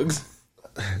beard plugs.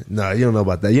 Nah, you don't know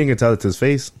about that. You ain't gonna tell it to his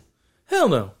face. Hell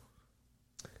no.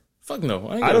 Fuck no.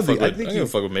 I ain't I gonna don't fuck think- I with, think I ain't gonna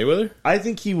he- fuck with Mayweather. I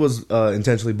think he was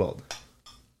intentionally bald.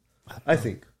 I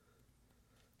think.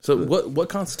 So what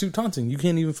constitutes taunting? You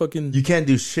can't even fucking. You can't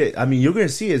do shit. I mean, you're gonna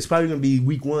see it. It's probably gonna be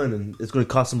week 1, and it's gonna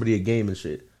cost somebody a game and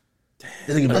shit.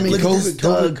 They're gonna be I like, mean, look at this COVID,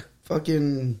 thug.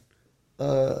 fucking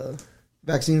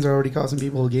vaccines are already costing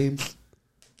people a game.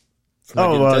 for not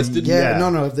Oh, getting well, tested. Yeah, Yeah.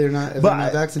 no, if they're not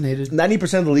But vaccinated.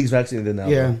 90% of the league's vaccinated now.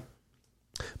 Yeah,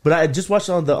 But I just watched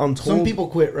on the Untold. some people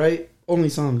quit, right? Only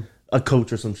some. A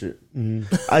coach or some shit.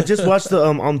 I just watched the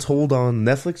Untold on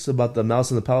Netflix about the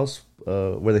Mouse in the Palace,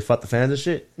 where they fought the fans and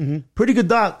shit. Pretty good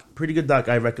doc.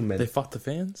 I recommend. They fought the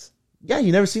fans. Yeah,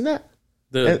 you never seen that?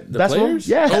 The basketball? players.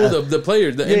 Yeah. Oh, the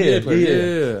players. The NBA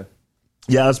players.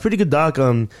 Yeah. Yeah, it's pretty good doc.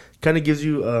 Kind of gives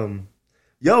you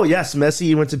yes,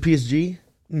 Messi went to PSG.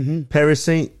 Paris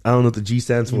Saint. I don't know what the G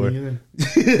stands for,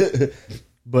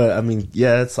 but I mean,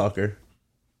 yeah, it's soccer.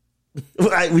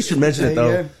 We should mention it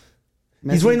though.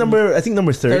 He's wearing number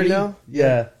 30 30? now.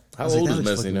 Yeah. How I was like, old that is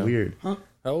looks Messi fucking now? Weird. How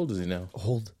old is he now?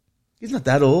 old. He's not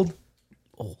that old.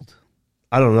 Old.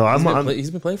 I don't know. He's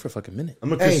been playing for a fucking minute.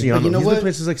 I'm a Hey, Cristiano. but you know He's what? been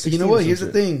playing since like 16 you know what? or Here's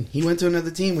some the shit. thing. He went to another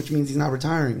team, which means he's not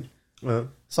retiring.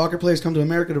 Soccer players come to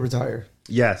America to retire.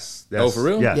 Yes. Oh, for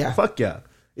real? Yeah. Yeah. Fuck yeah.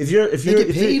 If you're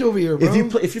get paid over here, bro.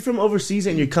 If you're from overseas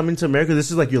and you're coming to America,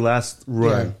 this is like your last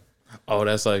run. Oh,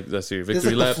 that's your It's victory like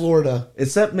the lap. Florida.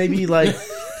 Except maybe like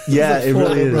yeah, It's it like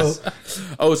really Florida, is. bro.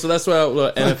 Oh, so that's why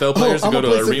NFL players I'm go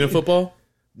gonna to play arena some- football.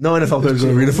 No NFL players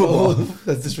go to arena football. Oh,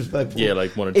 that's disrespectful. Yeah,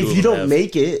 like one or two. If of you them don't have.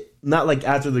 make it, not like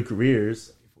after the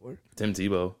careers, Tim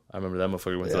Tebow, I remember that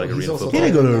motherfucker went to Yeah, like he's arena also he football.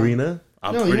 didn't go to Yeah. arena.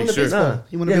 I'm No, he pretty won a sure. baseball. Nah.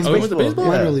 He won a Yeah, baseball. Oh, he went to baseball?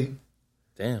 Minor Yeah. league.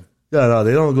 Damn. No,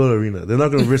 they don't go to arena. They're not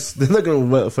gonna risk. They're not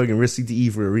gonna fucking risk CTE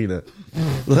for arena.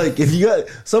 Like if you got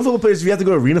some football players, if you have to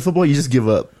go to arena football, you just give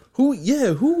up. Who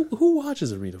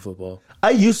watches arena football?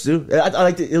 I used to. I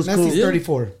liked it. It was cool. Messi's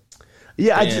 34.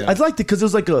 Yeah, Damn. I liked it because it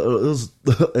was like it was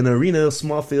an arena,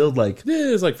 small field, like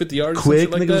Yeah, it's like 50 yards. or quick. some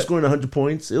shit like Niggas was that. scoring 100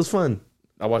 points. It was fun.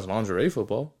 I watched lingerie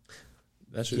football.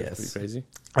 That shit Yes. was pretty crazy.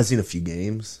 I seen a few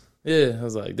games. Yeah, I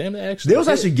was like, damn, they actually. They was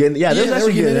actually getting. Yeah, they was they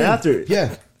actually were getting in. after it.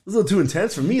 Yeah. It was a little too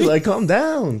intense for me. Like, calm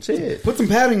down, shit. Put some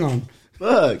padding on.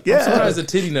 Fuck, I'm yeah. surprised the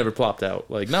titty never plopped out.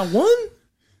 Like, not one?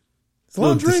 It's a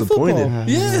little lingerie disappointed. football.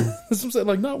 Yeah. That's what I'm saying.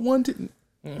 Like, not one titty.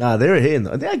 Nah, they were hitting.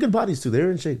 They had good bodies too. They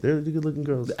were in shape. They were good looking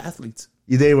girls. The athletes.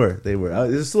 Yeah, they were. They were.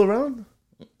 Is it still around?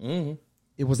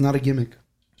 It was not a gimmick.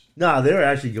 Nah, they were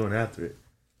actually going after it.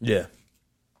 Yeah.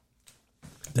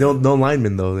 No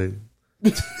linemen though. They.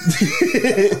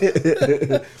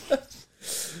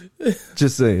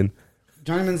 Just saying.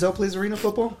 Johnny Manziel plays arena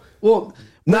football? Well,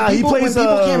 Nah, he plays, When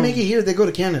people can't make it here, they go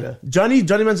to Canada. Johnny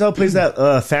Manziel plays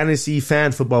that fantasy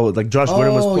fan football with like Josh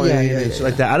Gordon was Oh, playing yeah, and shit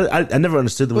like that. I never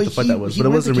understood what the fuck that was, but it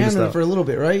went wasn't to arena Canada style. for a little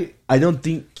bit, right? I don't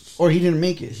think Or he didn't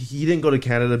make it. he didn't go to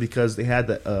Canada because they had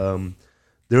the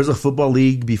there was a football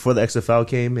league before the XFL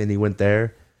came and he went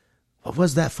there. What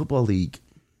was that football league?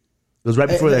 It was right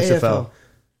before the XFL.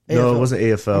 No, it wasn't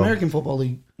AFL. American Football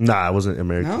League. Nah, it wasn't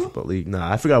American No? Football League.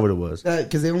 Nah, I forgot what it was.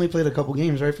 Because they only played a couple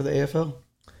games, right, for the AFL?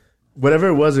 Whatever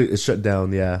it was, it shut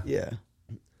down. Yeah, Yeah.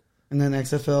 And then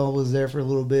XFL was there for a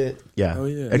little bit. yeah. Oh,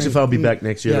 yeah. XFL will be back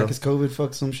next year. Yeah, though. because COVID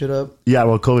fucked some shit up. Yeah,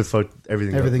 well, COVID fucked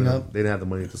everything up. They didn't have the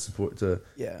money to support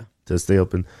Yeah. to stay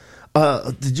open.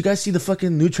 Did you guys see the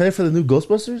fucking new trailer for the new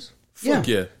Ghostbusters? Fuck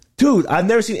yeah. Dude, I've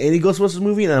never seen any Ghostbusters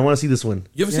movie, and I want to see this one.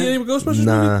 You ever seen any Ghostbusters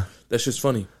Nah. movie? That's just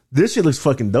funny. This shit looks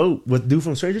fucking dope. With dude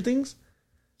from Stranger Things?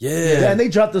 Yeah. Yeah, and they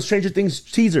dropped the Stranger Things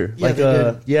teaser. Yeah, Like, they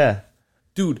did. yeah.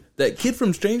 Dude, that kid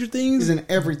from Stranger Things, He's in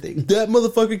everything. that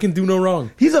motherfucker can do no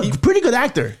wrong. He's a pretty good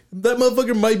actor. That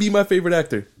motherfucker might be my favorite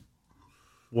actor.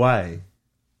 Why?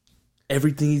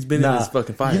 Everything he's been in is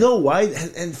fucking fire. You know why?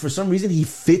 And for some reason, he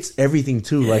fits everything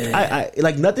too. Like I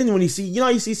like nothing when you see. You know,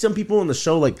 how you see some people in the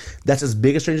show like that's as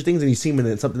big as Stranger Things, and you see him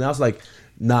in something else. Like,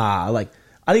 nah. Like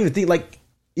I didn't even think like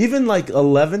even like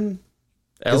 11.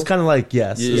 Elle? It's kind of like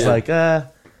yes. It's Yeah. like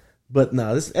but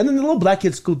nah. This and then the little black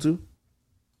kid's cool too.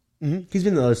 He's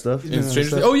been in other stuff. In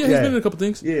Stranger Things. Oh yeah, he's Yeah. been in a couple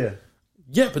things. Yeah.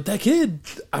 Yeah, but that kid,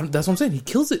 that's what I'm saying. He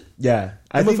kills it. Yeah.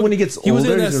 I think when he gets older, he was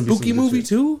in that he's gonna be spooky some good movie shit.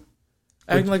 too,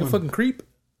 acting like a fucking creep.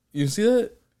 You see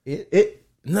that? It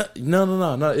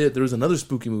No, not it. There was another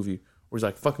spooky movie where he's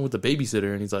like fucking with the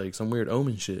babysitter, and he's like some weird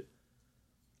omen shit.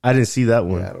 I didn't see that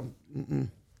one. I don't.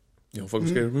 You don't fuck with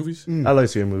scary movies? I like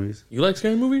scary movies. You like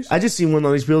scary movies? I just seen one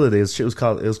on HBO the other day. It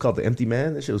was called The Empty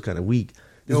Man. That shit was kind of weak.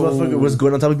 This motherfucker was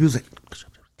going on top of people. Like,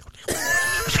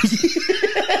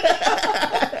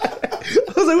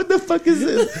 I was like, what the fuck is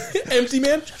this? Empty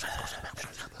man. Please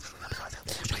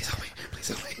help me. Please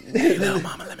help me. Hey, little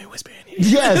mama, let me whisper in here.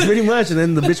 Yeah, pretty much. And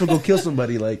then the bitch would go kill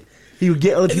somebody. Like he would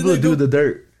get other people to do the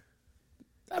dirt.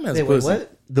 That man's Wait, wait,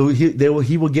 pussy. what?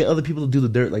 He will get other people to do the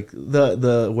dirt. Like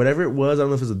the whatever it was. I don't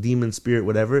know if it's a demon, spirit,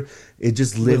 whatever. It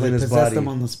just lived in his possess body. them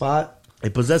on the spot.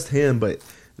 It possessed him, but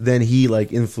then he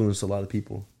like influenced a lot of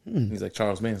people He's like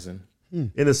Charles Manson.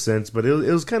 in a sense. But it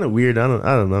was kind of weird. I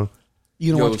don't know.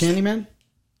 You don't watch Ghost. Candyman?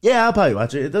 Yeah, I'll probably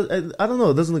watch it. It does, I don't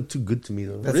know. It doesn't look too good to me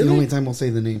though. That's Really? the only time we'll say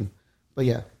the name. But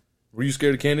yeah, Were you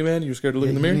scared of Candyman? You were scared to look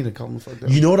in the you mirror? need to calm the fuck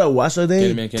down. You know what I watched the other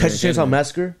day? Candyman, Texas Chainsaw Candyman.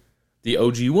 Massacre. The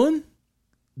OG one?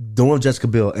 The one with Jessica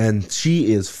Biel, and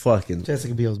she is fucking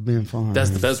Jessica Biel's been fine. That's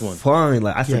the best one. fine.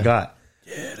 Like I forgot.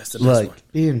 Yeah, that's the best Like one.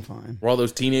 Being fine. Where all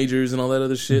those teenagers and all that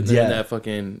other shit, and they're in Yeah. that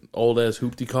fucking old ass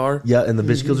hoopty car. yeah, and the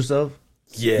bitch kills herself,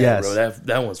 Yeah, Yes. bro,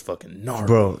 that one's fucking gnarly.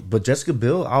 bro. But Jessica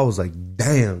Biel, I was like,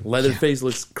 damn. Leatherface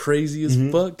looks crazy as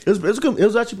fuck. It was good. It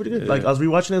was actually pretty good. Like I was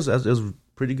rewatching it. It was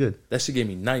pretty good. That shit gave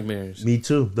me nightmares. Me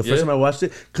too. The first Yeah. time I watched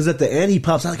it, because at the end he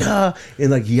pops out like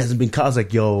and like he hasn't been caught. I was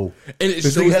like, yo, And it this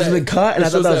shows thing hasn't been caught, and it I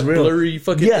thought shows that was real. blurry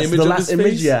fucking Yes, image the of last his image,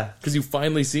 face. yeah. Because you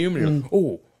finally see him, and you're like,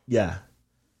 oh, yeah.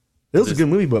 It was a good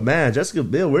movie, but man, Jessica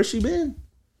Biel, where's she been?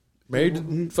 married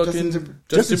to fucking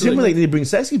Justin Timberlake need to bring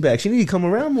Sexy back. She need to come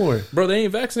around more. Bro, they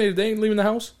ain't vaccinated. They ain't leaving the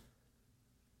house.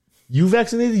 You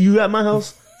vaccinated? You at my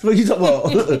house? What are you talking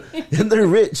about? And they're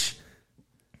rich.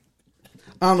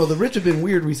 I don't know. The rich have been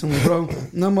weird recently, bro.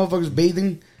 No motherfuckers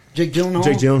bathing. Jake Gyllenhaal.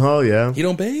 Jake Gyllenhaal, yeah. He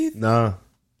don't bathe? Nah.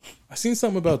 I seen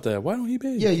something about that. Why don't he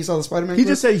bathe? Yeah, you saw the Spider-Man. He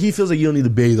clip? just said he feels like you don't need to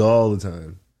bathe all the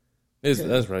time.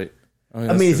 That's right.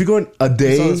 I mean, if you're going a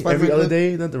day, saw the Spider-Man every other clip?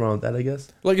 day, nothing wrong with that, I guess.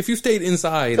 like if you stayed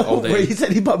inside all day. Wait, he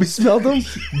said he probably smelled them?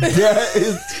 That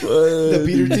is the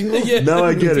Peter Tingle. Yeah. Now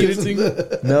I get Peter it.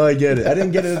 Tingle. Now I get it. I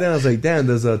didn't get it then. I was like, damn,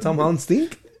 does Tom Holland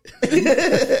stink?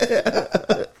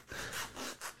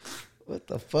 What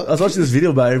the fuck? I was watching this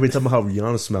video about everybody talking about how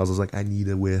Rihanna smells. I was like, I need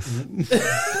a whiff.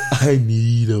 I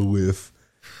need a whiff.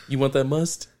 You want that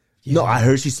must? No, I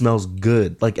heard she smells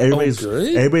good. Like everybody's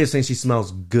good? everybody's saying she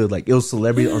smells good. Like it was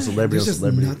celebrity on celebrity There's on just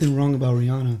celebrity. nothing wrong about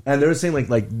Rihanna. And they were saying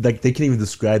like they can't even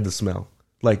describe the smell.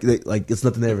 Like it's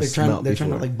nothing they ever They're smelled trying before.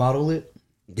 to like bottle it.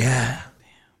 yeah.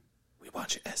 We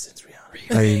want your essence,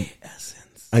 Rihanna.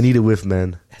 Essence. I need a whiff,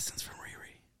 man. Essence from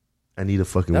Riri. I need a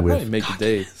fucking That whiff. probably make your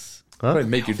day. Probably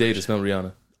make your day to smell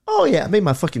Rihanna. Oh yeah, it made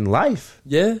my fucking life.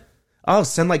 Yeah. I'll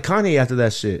send like Kanye after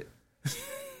that shit.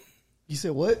 You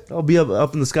said what? I'll be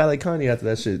up in the sky like Kanye after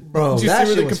that shit. Bro, Did you that see where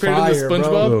shit they was compared it to fire, SpongeBob?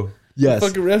 bro. Bro, yes.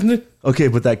 Fucking Revenant. Okay,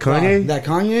 but that Kanye, That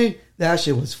Kanye, that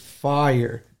shit was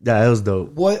fire. yeah, that was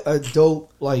dope. What a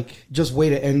dope, like, just way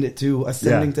to end it too.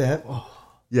 Ascending Yeah. to heaven. Oh,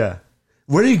 Yeah.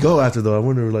 Where did he go after though? I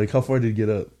wonder like how far did he get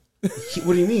up?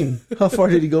 what do you mean? How far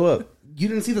did he go up? You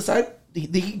didn't see the side?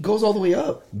 He goes all the way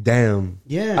up. Damn.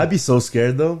 Yeah. I'd be so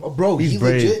scared though. Oh, bro, He's he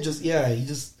brave. legit just, he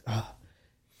just.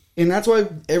 And that's why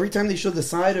every time they show the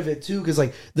side of it too, because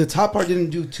like the top part didn't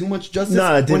do too much justice No,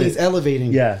 it when didn't. he's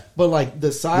elevating. Yeah. But like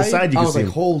the side you I can was see like,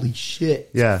 him. holy shit.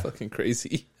 Yeah. Fucking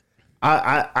crazy.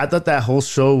 I thought that whole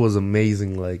show was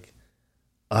amazing. Like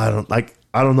I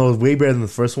don't know, way better than the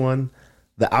first one.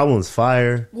 The album's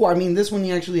fire. Well, I mean, this one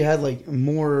he actually had like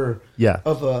more Yeah.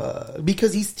 of a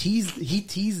because he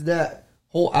teased that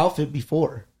whole outfit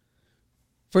before.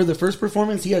 For the first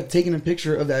performance, he had taken a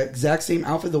picture of that exact same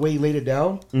outfit, the way he laid it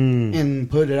down, and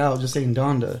put it out, just saying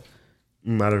Donda. I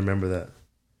don't remember that.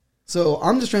 So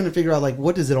I'm just trying to figure out, like,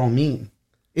 what does it all mean?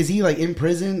 Is he like in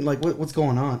prison? Like, what's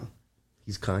going on?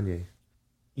 He's Kanye.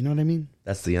 You know what I mean?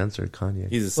 That's the answer, Kanye.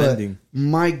 He's But ascending.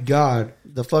 my God,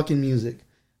 the fucking music,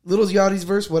 Lil Yachty's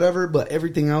verse, whatever, but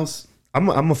everything else.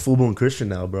 I'm a full blown Christian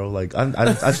now, bro. Like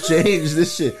I've changed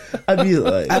this shit. I'd be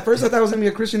like, At first, I thought it was gonna be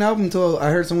a Christian album until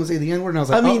I heard someone say the N word, and I was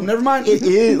like, I mean, oh, never mind. It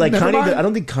is like Never Kanye. mind. I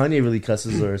don't think Kanye really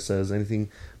cusses or says anything.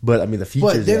 But I mean, the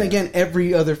features. But then yeah. again,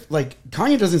 every other like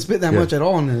Kanye doesn't spit that Yeah. much at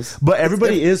all in this. But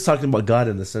everybody is talking about God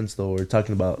in the sense, though. We're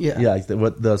talking about Yeah. like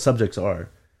what the subjects are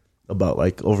about,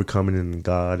 like overcoming in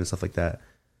God and stuff like that.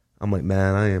 I'm like,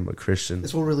 man, I am a Christian.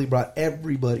 This what really brought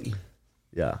everybody.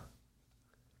 Yeah,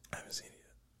 I haven't seen it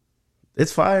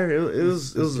It's fire. It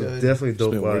was good. definitely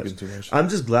dope. been Watch. working too much. I'm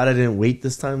just glad I didn't wait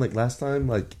this time like last time.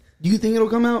 Like Do you think it'll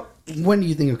come out? When do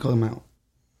you think it'll come out?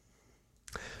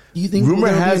 Do you think Rumor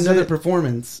there'll be has another it-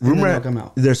 performance and then rumor it'll come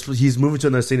out? he's moving to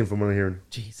another stadium from what I'm hearing.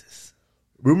 Jesus.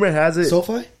 Rumor has it.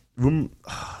 SoFi? No,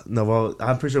 well,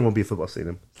 I'm pretty sure it won't be a football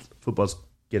stadium. Football's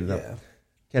getting up. Yeah.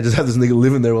 Can't just have this nigga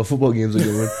living there while football games are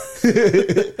going.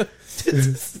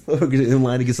 Get in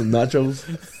line to get some nachos.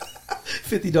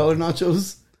 $50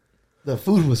 nachos. The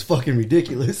food was fucking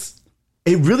ridiculous.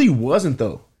 It really wasn't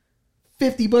though.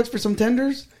 $50 for some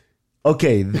tenders?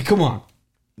 Okay, Come on.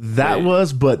 that Wait.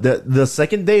 was, but the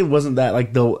second day wasn't that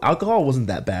like the alcohol wasn't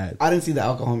that bad. I didn't see the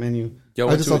alcohol menu. Yo, I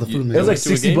went just to saw a- the food It menu. was like went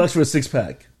to a $60 game? for a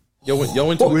 6-pack, Y'all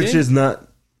went to a which game? is not.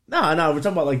 No, we're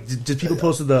talking about like just people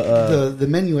posted the the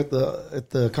menu at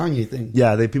the Kanye thing.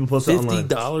 yeah, people posted online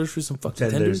 $50 for some fucking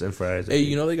tenders tenders. and fries. Hey,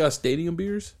 you know they got stadium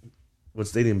beers? what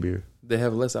stadium beer? They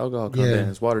have less alcohol content. Yeah.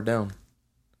 It's watered down.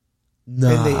 No,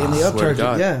 And they swear to upcharge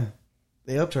God. it. Yeah.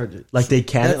 They upcharge it. like they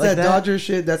can That's it like that that. Dodger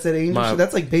shit. That's that Angel My- shit.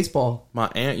 That's like baseball. My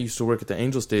aunt used to work at the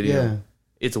Angel Stadium. Yeah.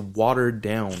 It's watered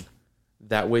down.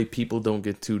 That way people don't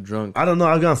get too drunk. I don't know.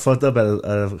 I've gotten fucked up at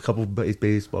a couple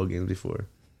baseball games before.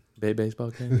 Baseball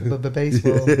game. But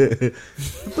baseball.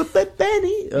 But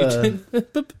Benny,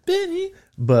 Benny.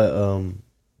 but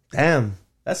damn,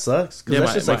 that sucks. 'Cause Yeah, that's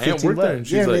my, just my like aunt 15 worked there, bucks. and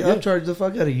she's Yeah, like, they upcharge the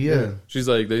fuck out of you. Yeah. she's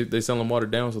like, they sell them watered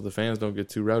down so the fans don't get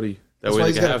too rowdy. That That's why way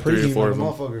he's they can got a have 3 or pregame 4 on of the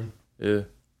them. motherfucker.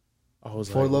 Yeah. I was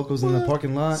 4 like, locals in the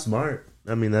parking lot. Smart.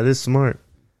 I mean, that is smart.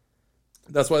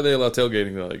 that's why they allow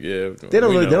tailgating. They're like, yeah, They don't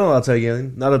we really. know. They don't allow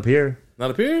tailgating. Not up here.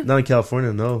 Not up here. Not in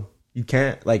California. No, you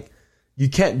can't. Like, you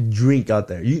can't drink out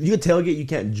there. You can tailgate. You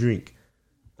can't drink.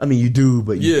 I mean, you do,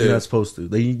 but Yeah. you're not supposed to.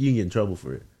 Like, you can get in trouble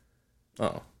for it.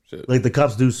 Oh shit. Like the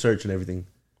cops do search and everything.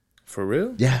 For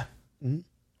real? Yeah,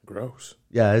 Gross.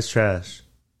 yeah, it's trash.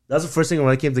 That's the first thing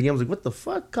when I came to the game. I was like, "What the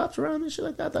fuck, cops around and shit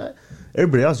like that."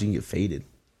 Everybody else, you can get faded.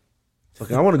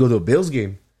 Fucking, I want to go to a Bills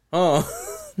game. Oh,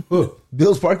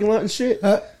 Bills parking lot and shit.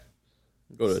 go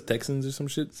to the Texans or some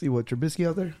shit. See what, Trubisky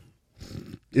out there?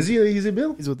 Is he a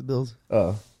Bill? He's with the Bills.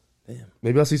 Oh, Damn.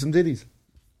 maybe I'll see some ditties.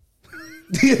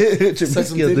 Trubisky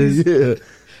some out there, ditties? yeah.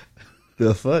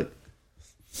 The fuck.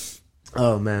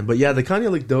 Oh man, but yeah, the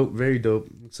Kanye looked dope, very dope.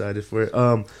 I'm excited for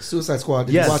it. Suicide Squad.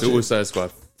 Did Yes. you watch it? Suicide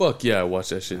Squad. Fuck yeah, I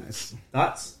watched that shit.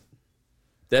 Thoughts?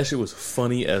 That shit was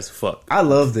funny as fuck. I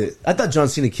loved it. I thought John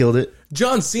Cena killed it.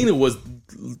 John Cena was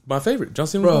my favorite. John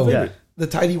Cena was Bro, my Yeah. favorite. the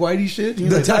tidy whitey shit. He's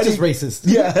The like, that's tidy- just racist.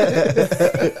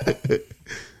 Yeah.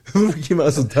 We came out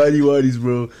with some tidy whities,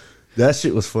 bro. That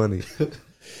shit was funny.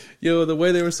 Yo, the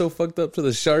way they were so fucked up to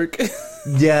the shark.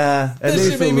 Yeah, and That they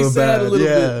shit feel made me real sad bad. a little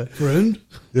yeah. Friend?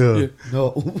 Yeah. Yeah.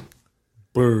 No.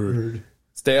 Bird.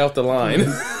 Stay off the line.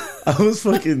 I was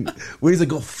fucking. When he's like,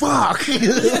 "Go fuck." Yo,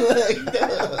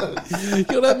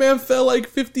 that man fell like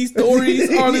 50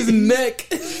 stories on his neck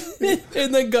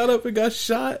and then got up and got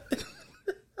shot.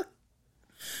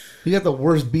 He got the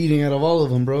worst beating out of all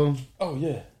of them, bro. Oh,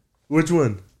 yeah. Which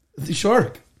one? The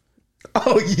shark.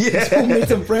 Oh Who yeah. made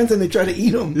some friends and they tried to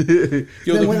eat him.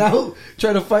 Yo, Then the- went out,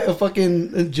 tried to fight a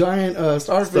fucking giant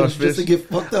starfish just to get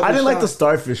fucked up. I and didn't like the shot.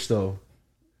 starfish though.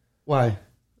 Why?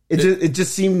 It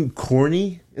just seemed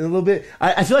corny in a little bit.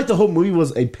 I feel like the whole movie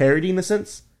was a parody in a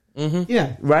sense,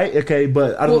 Yeah. right? Okay,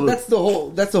 but I don't Well,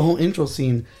 know. that's the whole intro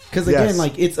scene. Because again, Yes.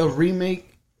 like it's a remake.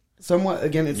 Somewhat.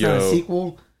 Again, it's not a Yo.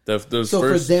 sequel. Those So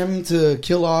first, for them to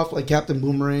kill off like Captain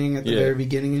Boomerang at the Yeah. very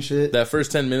beginning and shit. that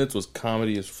first 10 minutes was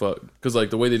comedy as fuck. Because, like,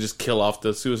 the way they just kill off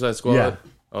the Suicide Squad. Yeah.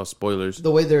 Oh, spoilers.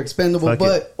 the way they're expendable, Fuck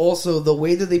but also the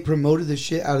way that they promoted the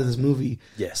shit out of this movie.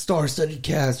 Yeah. Star-studded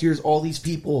cast. Here's all these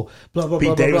people. Blah blah Pete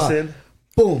blah blah Davidson.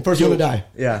 blah. Boom. First one to die.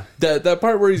 Yeah, That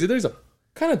part where he's like, what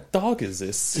kind of dog is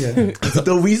this? Yeah.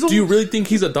 the weasel. Do you really think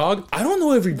he's a dog? I don't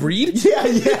know every breed. Yeah.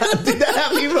 Did that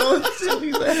have me rolling?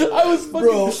 I was fucking...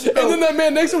 Bro. And then that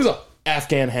man next to him was a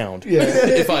Afghan hound. Yeah.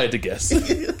 If I had to guess.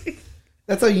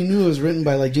 That's how you knew it was written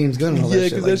by like James Gunn and all Yeah, that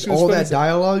shit. 'cause Like, that shit was all funny that as-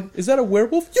 dialogue. Is that a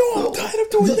werewolf? Yo, I'm tired of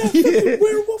doing that. Fucking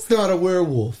werewolf. It's not a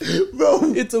werewolf. Bro,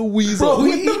 It's a weasel. Bro,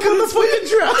 he couldn't swim.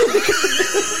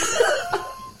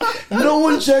 No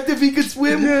one checked if he could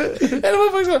swim. And the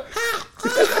motherfucker's like,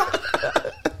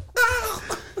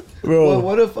 bro. Well,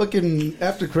 what a fucking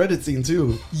after credit scene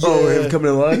too. Oh, him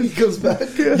coming He alive. comes back.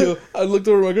 yo, I looked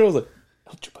over at my girl. I was like,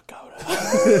 El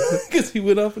Chupacabra. Because he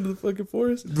went off into the fucking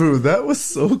forest. Bro, that was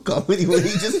so comedy when he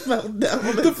just fell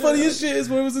down. The funniest shit is,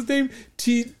 what was his name?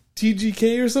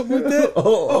 TGK or something like that?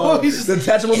 Oh, he's just- the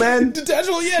detachable man.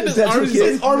 Detachable, yeah. His Detachable arms,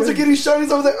 kid. His arms are getting shot.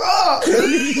 He's over there. Ah!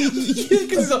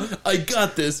 I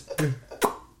got this. I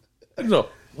don't know.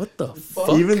 What the fuck?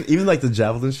 Even like the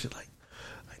javelin shit. Like,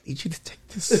 I need you to take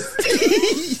this.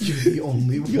 You're the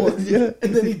only one. Yeah.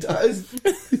 And then he dies.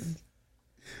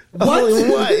 What?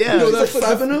 What? Yeah. You know, That's that's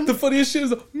slapping him. The funniest shit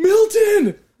is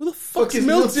Milton. Who the fuck's is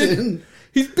Milton? Milton?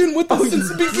 He's been with us since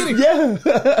the beginning.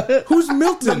 Yeah. Who's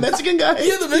Milton? The Mexican guy?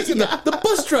 Yeah, the Mexican, the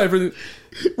bus driver.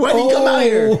 Why'd he come out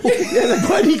here? Yeah, like,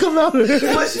 why'd he come out here?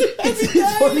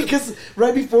 It's funny because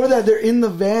right before that, they're in the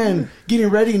van getting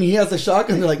ready, and he has a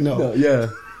shotgun. They're like, no. Yeah.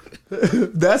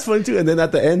 That's funny too. And then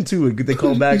at the end too, they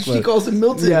call back. She calls him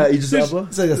Milton. Yeah, Idris Elba.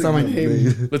 It's like, that's not my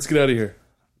name. Let's get out of here.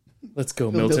 Let's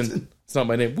go, Milton. Milton. It's not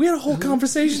my name. We had a whole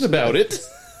conversation about it.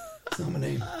 That's not my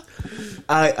name.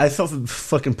 I felt for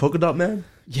fucking Polka Dot Man.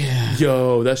 Yeah.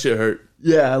 Yo, that shit hurt.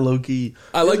 Yeah, low key.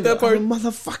 I like that part. I'm a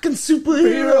motherfucking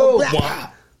superhero.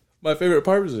 Wow. My favorite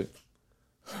part was like,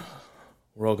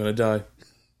 we're all gonna die.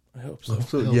 I hope so.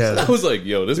 I Yeah. was like,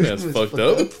 yo, this man's fucked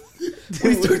up.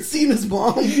 When he starts seeing his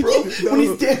mom, bro. When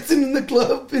he's dancing in the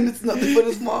club and it's nothing but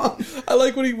his mom. I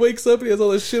like when he wakes up and he has all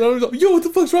this shit on. He's like, yo, what the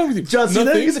fuck's wrong with you? John Cena,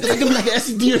 Nothing. he's like, I'm like an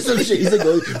STD or some shit. He's like,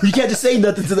 oh, you can't just say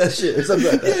nothing to that shit or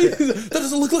something like that. He's like, that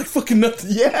doesn't look like fucking nothing.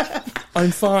 Yeah.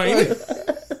 I'm fine.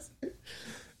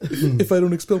 If I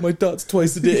don't expel my dots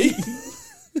twice a day.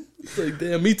 It's like,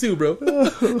 damn, me too, bro.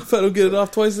 If I don't get it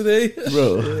off twice a day.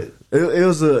 Bro. It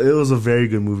was a very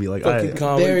good movie. Like Fucking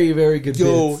comedy. Very, very good.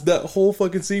 Yo, bits. that whole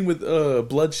fucking scene with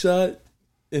Bloodshot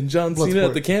and John Cena Bloodsport.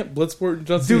 at the camp. Bloodsport and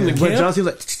John Cena dude, at the when camp. John Cena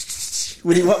was like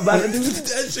when he walked by the dude.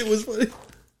 That shit was funny.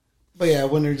 But yeah,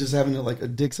 when they're just having like a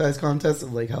dick size contest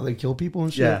of like how they kill people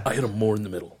and shit. Yeah. I hit him more in the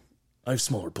middle. I have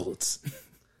smaller bullets.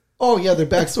 Oh yeah, their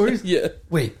backstories. Yeah.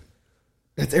 Wait,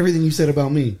 that's everything you said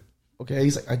about me. Okay,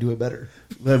 he's like, I do it better.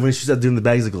 Like, when she started doing the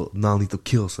bag, he's like, oh, non-lethal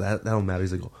kill, so that don't matter.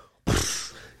 He's like, oh,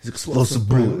 he's like, explosive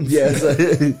boom. rounds. Yeah, it's like,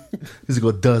 he's like, oh,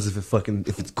 it does if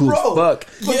it's cool Bro. as fuck.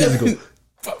 He's like,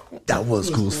 oh, that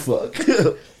was cool as fuck.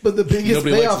 But the biggest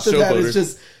Nobody likes payoff a to that showboater. is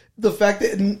just the fact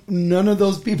that none of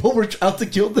those people were out to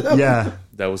kill them. Yeah,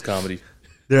 That was comedy.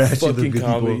 they're actually the Fucking good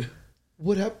comedy. people.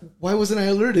 What happened? Why wasn't I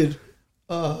alerted?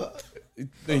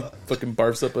 He fucking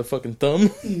barfs up a fucking thumb.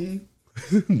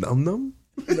 Num num.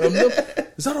 Num num.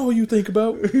 Is that all you think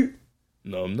about?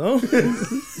 Num num.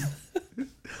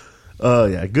 Oh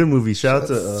yeah, good movie. Shout out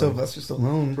to Sylvester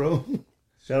Stallone, bro.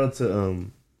 shout out to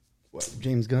What,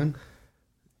 James Gunn.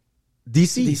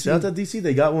 DC. DC. Shout out to DC.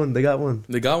 They got one. They got one.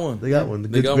 They got one. They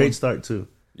Good, got great one. start too.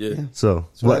 Yeah. So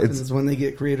That's what what? happens It's is when they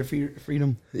get creative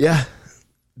freedom. yeah.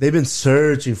 They've been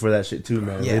searching for that shit too,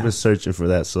 man. Yeah. They've been searching for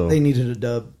that. So They needed a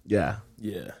dub. yeah.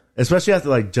 Yeah. Especially after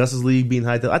like Justice League being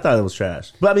hyped up, I thought it was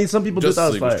trash. But I mean, some people Justice just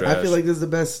thought League it was was fire. trash. I feel like this is the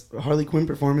best Harley Quinn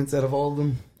performance out of all of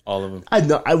them. All of them. I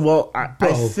know. I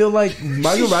Bro. feel like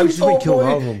Margot Robbie should have been killing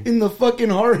all of them. in the fucking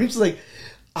horror. She's like,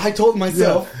 I told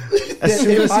myself that As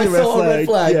soon if as I I see a red saw a red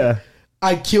flag, flag, yeah.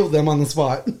 I'd kill them on the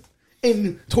spot.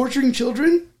 And torturing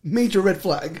children, major red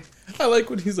flag. I like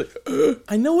when he's like,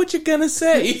 I know what you're gonna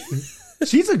say.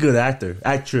 She's a good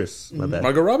actress. My bad.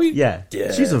 Margot Robbie? Yeah.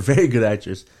 Yeah. She's a very good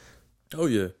actress. Oh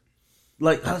yeah.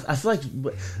 Like I feel like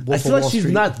of she's Wall Street.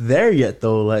 not there yet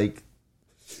though. Like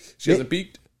She hasn't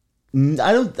peaked.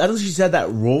 I don't think she's had that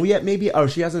role yet. Maybe or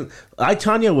she hasn't. I,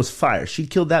 Tonya was fire. She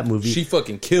killed that movie. She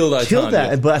fucking killed I, killed Tonya.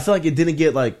 that, but I feel like it didn't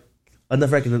get like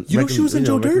enough recognition. You know she was in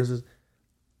Joe Dirt?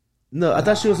 No, I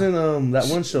thought she was in that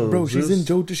one show. Bro, she's Zeus. in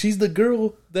Joe. She's the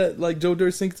girl that like Joe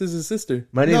Dirt thinks is his sister.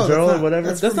 My name's that's Earl not- or whatever.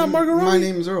 That's from not Margot My Robbie?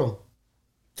 name's Earl.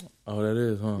 Oh, that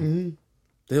is, huh?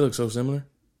 They look so similar.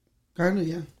 Kind of,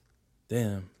 yeah.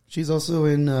 Damn. She's also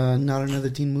in Not Another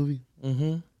Teen Movie.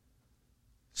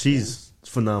 She's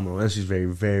phenomenal and she's very,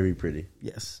 very pretty.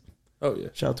 Yes. Oh yeah.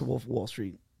 Shout out to Wolf of Wall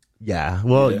Street. Yeah.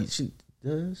 Well, Yeah. she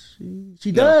does.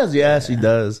 She does. Yeah, she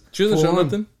does. She doesn't Full show on.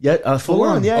 nothing. Yeah, full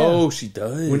on. Yeah. Oh, she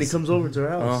does. When he comes over to her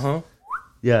house. Uh huh.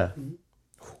 Yeah.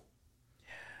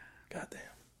 Goddamn.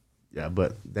 Yeah,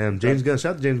 but damn, James Gunn.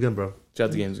 Shout out to James Gunn, bro. Shout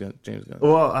out to James Gunn. James Gunn.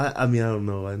 Well, I mean, I don't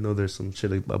know. I know there's some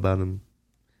shit about him.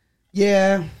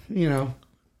 Yeah, you know.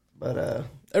 But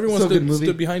Everyone still a good movie.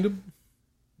 stood behind him.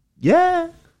 Yeah.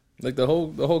 Like the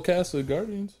whole cast of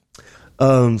Guardians.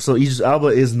 So Idris Elba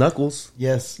is Knuckles.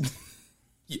 yes.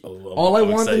 Yo, All I I'm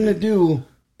want him to excited. do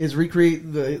is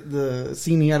recreate the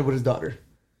scene he had with his daughter.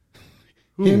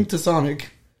 Him to Sonic.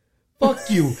 Fuck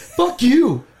you. Fuck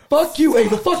you. Fuck you,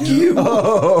 Ava. Fuck you.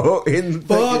 Oh, in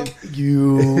Fuck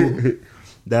you.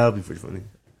 that would be pretty funny.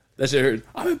 That shit hurt.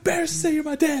 I'm embarrassed to say you're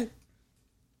my dad.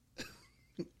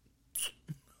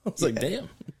 I was like, damn.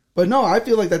 But no, I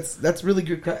feel like that's really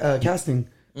good casting.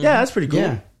 Yeah, that's pretty cool.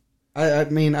 Yeah. I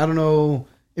mean, I don't know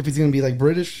if he's going to be like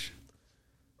British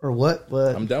or what,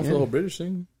 but I'm down for yeah. the whole British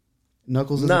thing.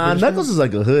 Knuckles is a Nah, British Knuckles guy? is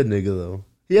like a hood nigga though.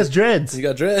 He has dreads. He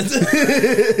got dreads.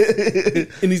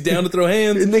 And he's down to throw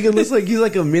hands. This nigga looks like he's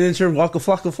like a miniature Waka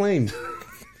Flocka Flame.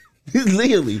 He's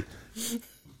literally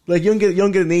like you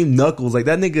don't get a name Knuckles. Like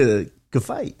that nigga could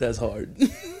fight. That's hard.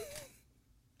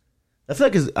 I feel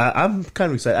like I'm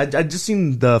kind of excited. I just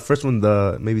seen the first one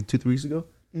maybe 2-3 weeks ago.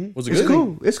 Was it It's good?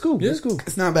 cool. It's cool. Yeah. It's cool.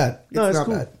 It's not bad. No, it's not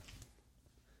cool. bad.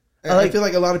 I feel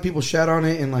like a lot of people shat on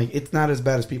it, and like it's not as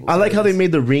bad as people. I say like it how they is.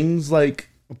 made the rings like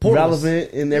Portals.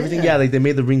 relevant and everything. Yeah. Yeah, like they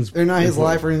made the rings. They're not his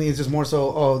important. life or anything. It's just more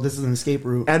so. Oh, this is an escape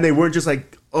route. And they weren't just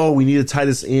like, oh, we need to tie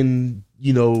this in.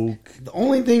 You know, The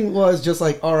only thing was just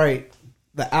like, all right,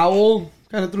 the owl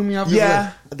kind of threw me off. 'cause,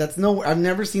 Yeah. like, that's no. I've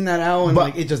never seen that owl, and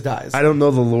But like it just dies. I don't know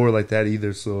the lore like that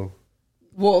either. So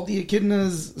Well, the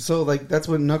echidnas, so like that's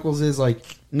what Knuckles is. Like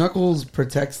Knuckles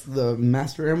protects the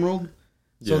Master Emerald,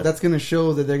 so Yeah. that's going to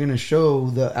show that they're going to show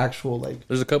the actual like.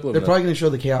 There's a couple of They're them. probably going to show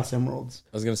the Chaos Emeralds,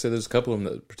 I was gonna say there's a couple of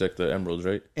them that protect the emeralds,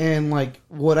 right? and like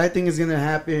what I think is going to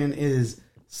happen is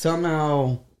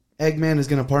somehow Eggman is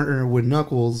going to partner with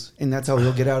Knuckles, and that's how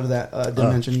he'll get out of that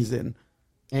dimension he's in,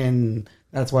 and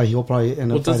that's why he'll probably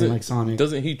end up fighting like Sonic.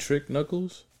 Doesn't he trick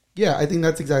Knuckles? Yeah, I think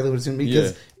that's exactly what it's going to be.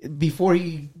 Because before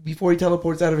he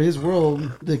teleports out of his world,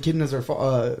 the echidnas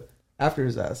are after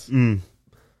his ass.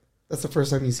 That's the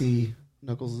first time you see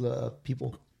Knuckles'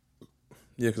 people.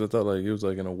 Yeah, because I thought like it was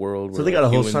like in a world. Where so they got a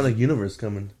like, whole humans- Sonic universe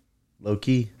coming, low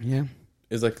key. Yeah,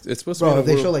 It's like it's supposed to bro. be. If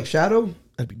in a they show world- like Shadow,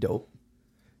 that'd be dope.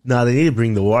 Nah, they need to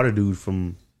bring the water dude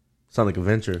from Sonic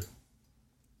Adventure.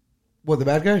 What, the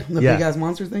bad guy, the Yeah. big ass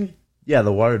monster thing? Yeah,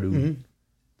 the water dude.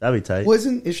 That'd be tight.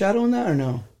 Is Shadow in that or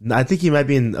no? No, I think he might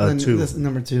be in Then 2. That's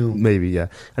number 2. Maybe, yeah.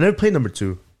 I never played number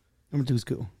 2. Number 2 is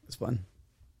cool. It's fun.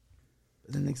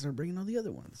 But then they start bringing all the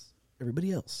other ones.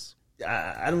 Everybody else.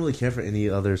 I don't really care for any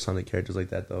other Sonic characters like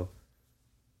that, though.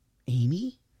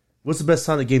 Amy? What's the best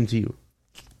Sonic game to you?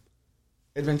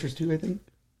 Adventures 2, I think.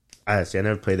 I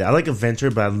never played that. I like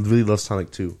Adventure, but I really love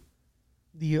Sonic 2.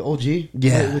 The OG.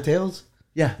 Yeah. With Tails.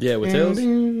 Yeah. Yeah, with Tails.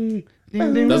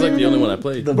 That's That's like the only one I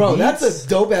played. The Bro, beats. that's a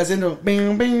dope ass intro.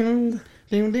 Bam, bam,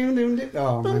 ding, ding, ding, ding.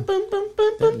 Oh man,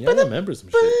 Yeah, I remember some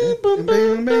shit. bam,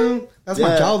 bam, bam. That's my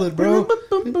Yeah. childhood, bro.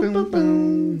 Bam, bam,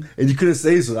 bam. And you couldn't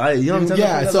say so. You know what I'm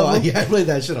Yeah, talking so about? I played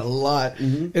that shit a lot.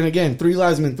 And again, 3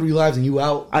 lives meant 3 lives, and you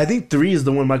out. I think 3 is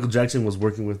the one Michael Jackson was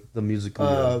working with the music.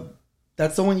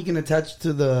 That's the one you can attach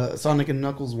to the Sonic and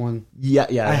Knuckles one. Yeah. I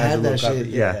it has had a that little shit. copy.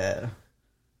 Yeah.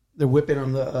 They're whipping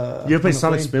on the. You ever play on the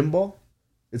Sonic plane. Spinball?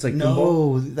 It's like pinball.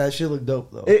 No, that shit looked dope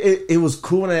though. It was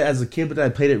cool when as a kid, but then I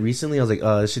played it recently. I was like,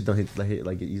 this shit don't hit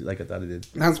like I thought it did.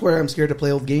 That's where I'm scared to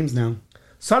play old games now.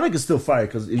 Sonic is still fire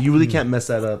because you really can't mess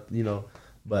that up, you know.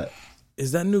 But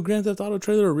Is that new Grand Theft Auto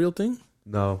trailer a real thing?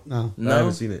 no, No. I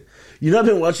haven't seen it. You know, I've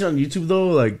been watching on YouTube though,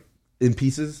 like in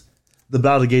pieces, the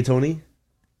Battle of Gay Tony.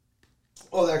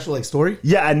 Oh, the actual like story.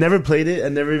 Yeah, I never played it. I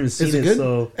never even seen Is it it. good?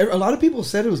 So A lot of people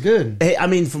said it was good. hey, I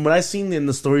mean, from what I've seen in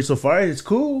the story so far, it's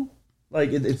cool. Like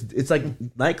it's like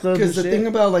nightclubs. Because and the shit. thing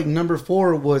about like number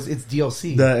 4 was it's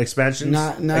DLC, the expansions,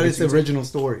 not like, its it's- original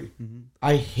story.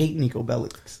 I hate Nico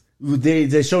Bellic.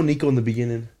 They show Nico in the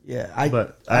beginning, Yeah,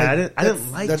 but I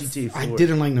didn't like GTA 4. I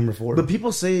didn't like number 4. But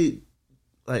people say,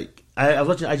 like, I was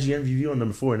watching IGN review on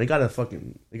number 4, and they got a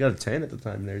 10 at the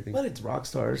time and everything. But it's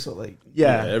Rockstar, so like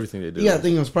Yeah, Everything they do. yeah, I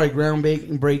think it was probably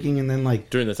groundbreaking, and then like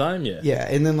During the time, yeah. yeah,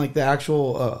 and then like the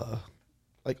actual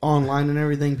like online and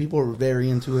everything, people were very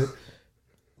into it.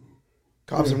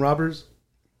 Cops and robbers,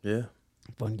 Yeah.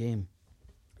 fun game.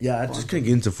 yeah. I just couldn't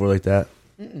get into 4 like that.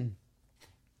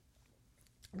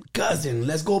 Cousin,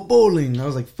 let's go bowling. I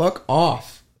was like, fuck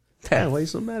off. Damn, why are you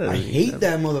so mad at I me? hate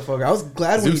that motherfucker. I was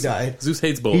glad when he died. Zeus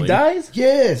hates bowling. He dies?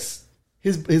 Yes,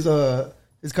 his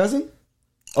cousin.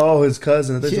 Oh, his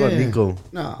cousin. I thought you were about Yeah. Nico.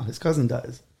 No, his cousin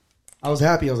dies. I was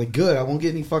happy. I was like, good. I won't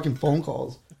get any fucking phone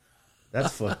calls.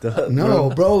 That's fucked up. No,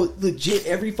 bro. Legit,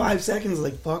 every 5 seconds,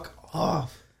 like, fuck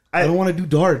off. I don't want to do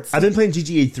darts. I've been playing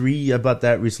GTA 3. I bought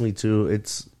that recently too.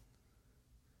 It's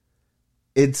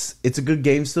a good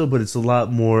game still, but it's a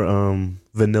lot more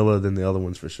vanilla than the other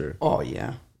ones for sure. Oh,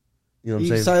 yeah. You know what I'm He's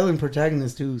saying? silent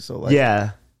protagonist, too. So, like,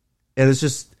 Yeah, and it's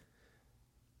just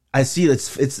I see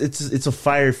it's a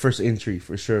fire first entry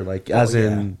for sure. Like as yeah.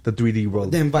 in the 3D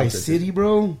world. Then Vice City,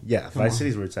 bro. Yeah, Come Vice on.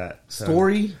 City's where it's at.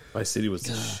 Story Vice City was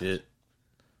the shit.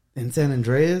 and San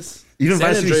Andreas. Even San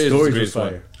Vice City Andreas was stories great was fun.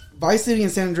 fire. Vice City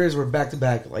and San Andreas were back to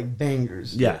back, like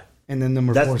bangers. Yeah, And then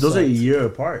number 4. those are a sucked. year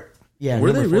apart. Yeah, Were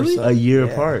number they 4 really? sucked. A year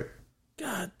Yeah. apart.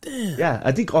 God damn. Yeah,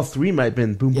 I think all 3 might have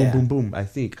been boom, boom, Yeah. boom, boom. I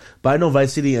think, but I know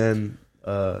Vice City and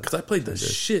Because I played the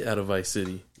shit out of Vice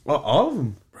City. all of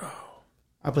them.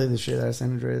 I played the shit out of San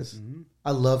Andreas.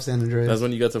 I love San Andreas. That's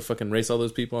when you got to fucking race all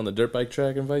those people on the dirt bike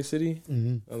track in Vice City.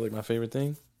 Mm-hmm. That was like my favorite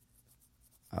thing.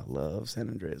 I love San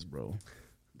Andreas, bro.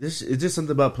 It's just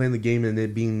something about playing the game and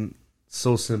it being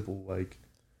so simple. Like,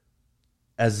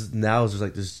 as now, it's just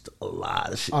like there's a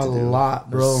lot of shit to A do. lot,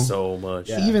 bro. So much.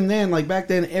 Yeah. Even then, like back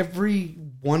then, every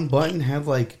one button had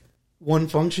like one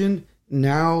function.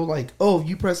 Now, like, oh,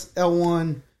 you press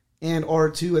L1 and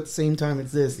R2 at the same time.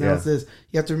 It's this. Now Yeah. it's this.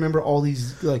 You have to remember all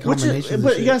these like Which combinations. is, of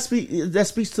but shit. you gotta speak. That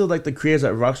speaks to like the creators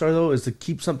at Rockstar though, is to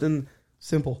keep something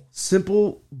Simple.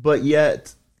 simple, but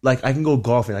yet like I can go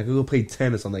golfing, I can go play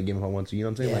tennis on that game if I want to. You know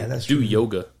what I'm saying? Yeah, Like, that's Do true.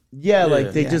 yoga. yeah, Yeah.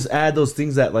 like they Yeah. just add those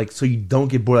things that like so you don't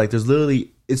get bored. Like there's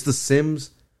literally it's the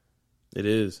Sims, It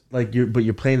is. like you're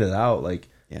playing it out. Like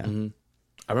Yeah.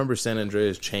 I remember San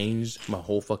Andreas changed my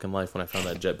whole fucking life when I found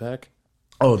that jetpack.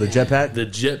 oh the jetpack, The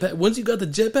jetpack. Once you got the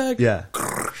jetpack, yeah,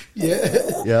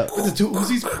 Yeah. yeah. With the two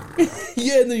Uzis.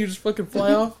 yeah, and then you just fucking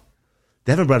fly off.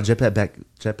 They haven't brought a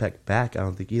jetpack back. I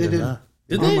don't think either. They did. Nah.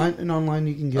 Did they? Online, and online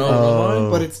you can get Oh, it.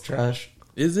 online? But it's trash.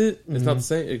 Is it? It's not the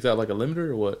same. Is that like a limiter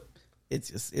or what?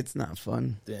 It's not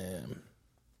fun. Damn.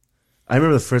 I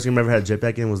remember the first game I ever had a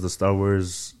jetpack in was the Star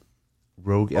Wars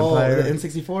Rogue Empire. Oh, the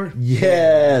N64?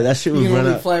 Yeah, that shit was You can run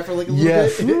only out. fly for like a little Yeah,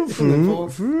 bit. froo, and then fall.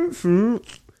 froo, froo.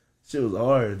 Shit was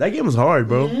hard. That game was hard,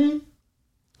 bro.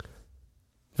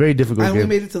 Very difficult I only game.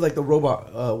 made it to like the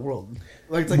robot world.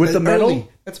 Like, it's like With the medal? early.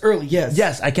 That's early, yes.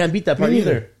 Yes, I can't beat that part Me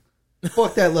either. neither.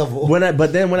 Fuck that level.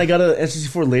 But then when I got a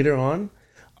N64 later on,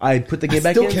 I put the game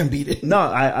back still in. can't beat it. No,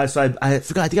 I forgot. I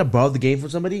think I borrowed the game from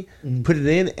somebody, put it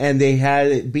in, and they had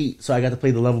it beat. So I got to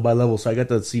play the level by level. So I got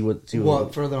to see what.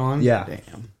 What, further on? Yeah.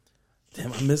 Damn.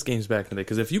 Damn, I miss games back in the day.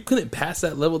 Because if you couldn't pass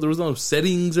that level, there was no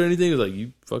settings or anything. It was like,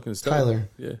 you fucking stuck. Tyler.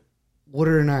 Yeah.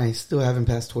 Woodard and I still haven't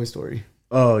passed Toy Story.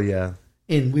 Oh yeah,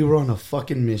 And we were on a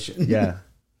fucking mission. yeah.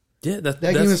 Yeah, That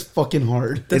game is fucking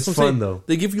hard. that's It's what I'm fun, saying. though.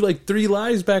 They give you like 3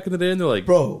 lives back in the day, and they're like,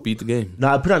 Bro. beat the game. No,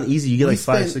 I put on easy. You get like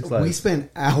 5, spent, 6 we lives.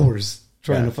 spent hours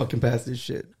trying Yeah. to fucking pass this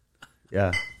shit.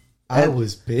 Yeah, I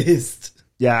was pissed.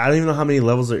 yeah. I don't even know how many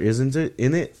levels there is in it.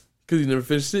 Because you never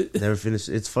finished it. Never finished.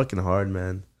 It's fucking hard,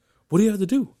 man. What do you have to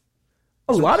do?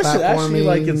 A lot of shit actually.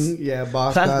 Like it's Platforming,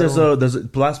 boss there's battle. a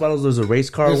blast battles. There's a race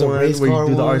car There's a one race where you car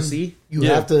do the one. RC. You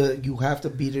Yeah. have to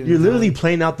beat it. You're in literally time.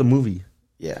 playing out the movie.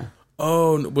 Yeah.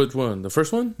 Oh, which one? The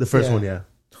first one? The first Yeah. one, yeah.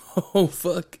 Oh,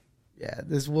 fuck. Yeah.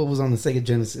 This is what was on the Sega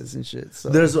Genesis and shit. So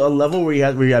There's a level where you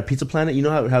have Pizza Planet. You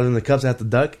know how in the cups I have to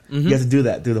duck. You have to do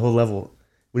that through the whole level.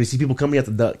 When you see people coming, you have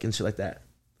to duck and shit like that.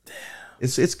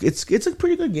 It's a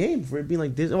pretty good game for it being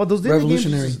like this. Well, those Disney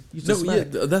Revolutionary. games used to No, yeah,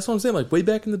 smack. that's what I'm saying. Like, way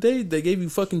back in the day, they gave you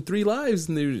fucking 3 lives,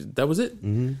 and that was it.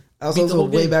 I was beat the also whole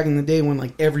way game. back in the day when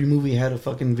like every movie had a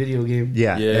fucking video game.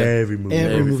 Yeah, Yeah. every movie.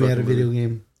 Every movie had a fucking video movie.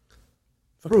 game.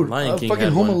 Fucking Bro, Lion King fucking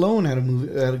had Home one. Alone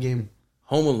had a game.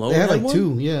 Home Alone They had like one?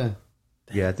 2. Yeah.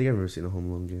 Yeah, I think I've never seen a Home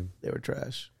Alone game. They were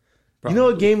trash. You know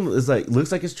what game is like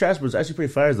looks like it's trash, but it's actually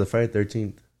pretty fire. Is the Friday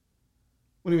 13th.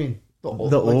 What do you mean? The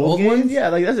like old game? ones? Yeah,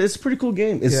 like it's a pretty cool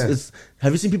game. Yeah. It's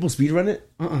have you seen people speedrun it?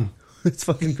 Uh-uh. It's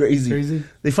fucking crazy. Crazy.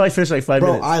 They probably finish like 5 Bro,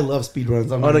 minutes I love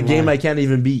speedruns. on a game I can't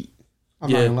even beat. I'm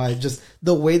Yeah. not gonna lie. Just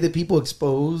the way that people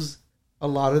expose a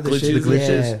lot of the shit. The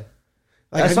glitches. Yeah.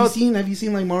 Like, I have saw- you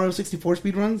seen like Mario 64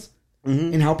 speedruns?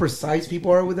 And how precise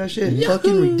people are with that shit?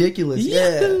 Fucking ridiculous.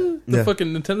 Yeah. The Yeah. fucking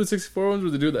Nintendo 64 ones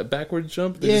where they do that backward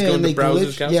jump. They just Yeah, go and into they browsers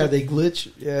glitch. capture. Yeah, they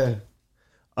glitch. Yeah.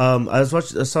 I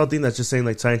saw a thing that's just saying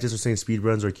like scientists are saying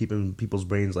speedruns are keeping people's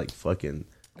brains like fucking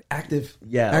Active.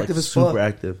 yeah, Active like, as super fuck.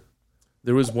 active.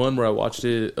 There was one where I watched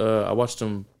it. I watched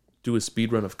them do a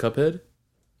speed run of Cuphead,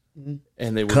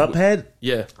 and they were Cuphead?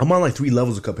 Yeah, I'm on like 3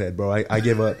 levels of Cuphead, bro. I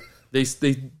give up. they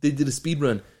did a speed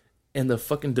run, and the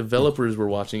fucking developers were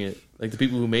watching it, like the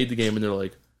people who made the game, and they're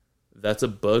like, "That's a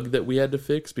bug that we had to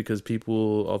fix because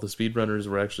all the speedrunners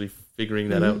were actually figuring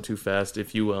that out too fast.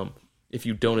 If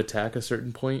you don't attack a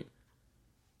certain point,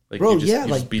 like Bro, you just, yeah, you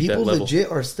just like beat people that level.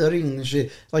 legit are studying this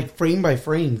shit, like frame by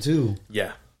frame too.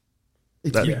 Yeah.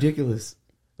 It's That- ridiculous.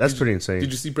 That's pretty insane.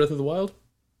 Did you see Breath of the Wild?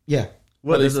 Yeah.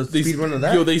 What? How There's a speed run of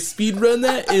that? Yo, they speed run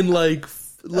that in like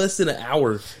less than an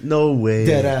hour. No way.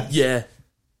 Dead ass. Yeah.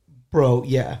 Bro,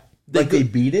 yeah. Like go- they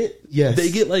beat it? Yes.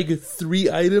 They get like 3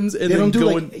 items and They then don't do go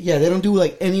like they don't do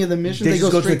like any of the missions. They They,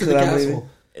 just go go straight to to the the castle.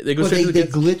 they go But straight to they the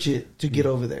glitch it to get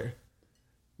over there.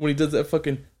 when he does that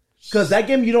fucking Because that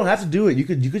game you don't have to do it. You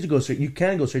could just go straight. You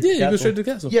can go straight. yeah, to the you go castle. straight to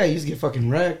the castle. Yeah, you just get fucking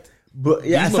wrecked. But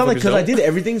yeah, I These felt like because I motherfuckers did don't.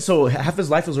 everything, so half his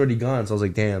life was already gone. So I was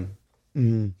like, damn,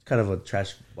 Mm-hmm. kind of a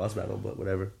trash boss battle, but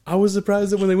whatever. I was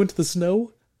surprised that when they went to the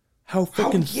snow, how Oh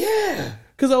fucking yeah.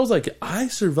 because I was like, I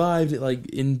survived like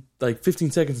in like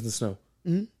 15 seconds in the snow.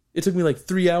 Mm-hmm. It took me like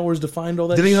 3 hours to find all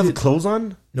that. Didn't you have shit. the clothes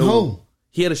on? No.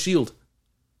 He had a shield.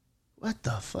 What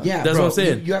the fuck? Yeah, That's bro, what I'm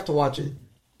saying. You have to watch it.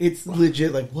 It's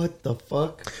legit. Like, what the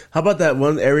fuck? How about that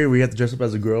one area where you have to dress up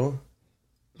as a girl?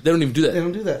 They don't even do They that.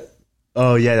 don't do that.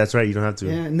 Oh yeah, that's right. You don't have to.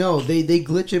 Yeah, no, they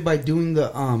glitch it by doing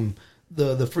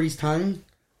the freeze time,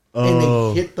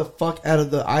 Oh. and they hit the fuck out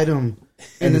of the item,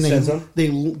 and And then it sends they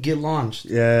them? get launched.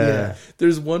 Yeah.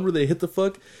 There's one where they hit the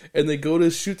fuck and they go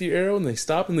to shoot the arrow and they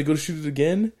stop and they go to shoot it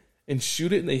again and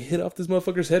shoot it and they hit off this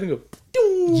motherfucker's head and go,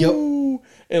 "Doo!" Yep.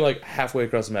 And like halfway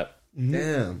across the map.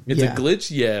 Damn. It's Yeah. a glitch?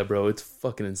 Yeah, bro. It's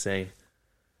fucking insane.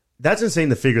 That's insane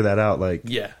to figure that out. Like,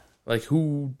 Yeah. Like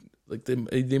who, like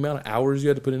the amount of hours you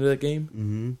had to put into that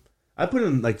game? I put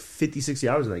in like 50, 60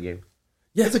 hours in that game.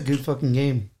 Yeah, it's a good fucking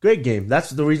game. Great game. That's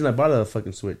the reason I bought a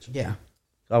fucking Switch. Yeah,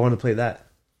 I want to play that.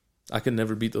 I could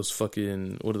never beat those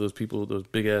fucking, what are those people, those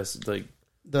big ass, like,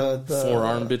 the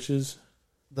forearm bitches?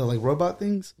 the like robot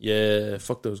things. Yeah,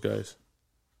 fuck those guys.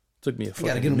 Took me a You fucking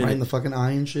gotta get them minute. right in the fucking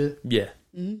eye and shit. Yeah.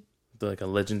 They're like a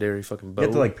legendary fucking bow. You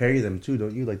have to like parry them too,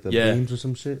 don't you? Like the Yeah. beams or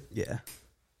some shit. Yeah,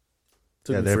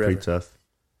 Took Yeah, me they're forever. pretty tough.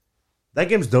 That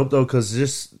game's dope though, because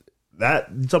just that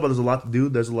you talk about. There's a lot to do.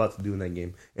 There's a lot to do in that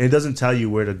game, and it doesn't tell you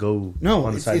where to go. no,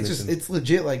 on the it's side just mission. it's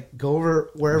legit. Like, go over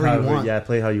wherever However, you want. Yeah,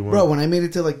 play how you want, Bro, when I made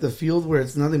it to like the field where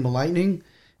it's nothing but lightning,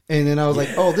 and then I was like,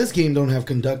 "Oh, this game don't have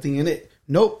conducting in it."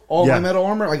 Nope, all Yeah. my metal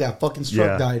armor, I got fucking struck,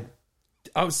 Yeah. died.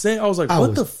 I was like, I what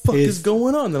was the fuck is pissed.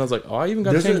 going on? Then I was like, oh, I even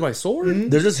got to There's change a- my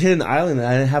sword? There's this hidden island, and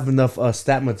I didn't have enough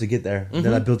stamina to get there.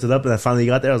 Then I built it up, and I finally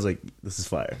got there. I was like, "This is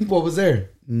fire." What was there?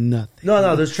 Nothing.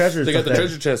 No, there's treasures. They got the there.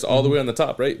 treasure chest all the way on the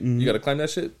top, right? You got to climb that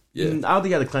shit? Yeah. I don't think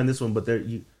you got to climb this one, but there.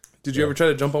 Did you ever try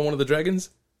to jump on one of the dragons?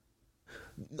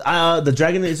 The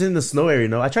dragon is in the snow area.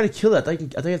 No, I tried to kill it. I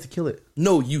think you have to kill it.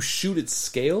 No, you shoot its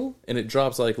scale and it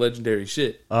drops like legendary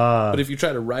shit. But if you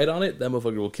try to ride on it, that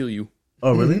motherfucker will kill you.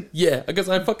 Oh, really? Yeah, I guess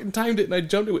I fucking timed it and I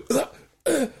jumped it with.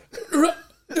 And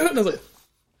I was like,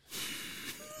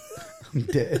 I'm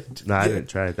dead. Nah, I didn't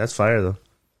try it. That's fire though.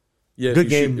 yeah, Good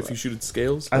if you game. Shoot, if you shoot its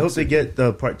scales. I hope they get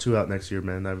the part 2 out next year,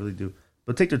 man. I really do.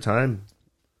 But take their time.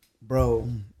 Bro,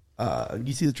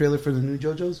 you see the trailer for the new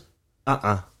JoJo's?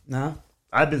 Nah?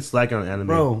 I've been slacking on anime.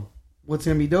 Bro, what's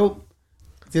gonna be dope?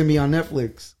 It's gonna be on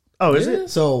Netflix. Oh, is Yeah. it?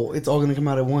 So it's all gonna come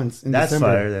out at once in That's December.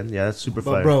 fire then. Yeah, that's super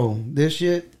But fire. bro, this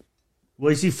shit,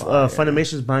 Well, you see,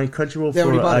 Funimation's buying Crunchyroll they for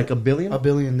already bought like it. $1 billion. $1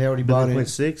 billion. They already bought it.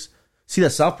 1.6. See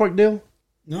that South Park deal?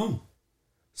 No.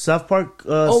 South Park.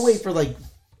 Oh wait, for like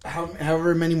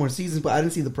however many more seasons, but I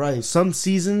didn't see the price. Some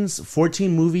seasons,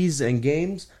 14 movies and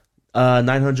games,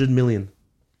 900 million.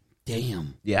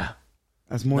 Damn, Yeah.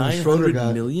 that's more than Schroeder 900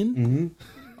 got. million? Mm-hmm.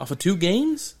 Off of 2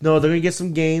 games? No, they're gonna get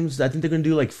some games. I think they're gonna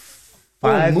do like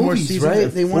 5 more movies, seasons. right? or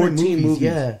They wanted movies,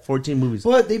 yeah. 14 movies.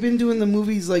 But they've been doing the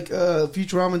movies like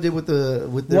Futurama did with the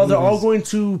Well, they're all going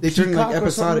to. They turn like Peacock or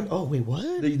episodic. something. Oh wait,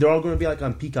 what? They're all going to be like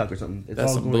on Peacock or something. It's That's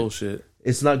all some going, bullshit.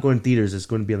 It's not going theaters. It's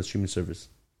going to be on the streaming service.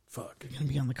 Fuck. They're gonna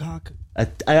be on the cock.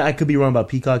 I could be wrong about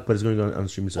Peacock, but it's going to go on the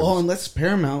streaming service. Oh, unless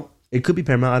Paramount, It could be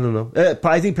Paramount. I don't know.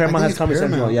 I think Paramount I think has it's Comedy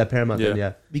Central. Paramount. Yeah, Paramount. Then, Yeah.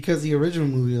 yeah. because the original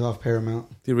movie is off Paramount.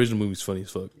 The original movie's funny as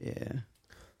fuck. Yeah.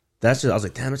 That's just. I was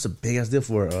like, damn, that's a big ass deal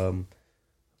for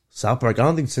South Park. I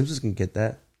don't think Simpsons can get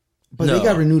that. But No. they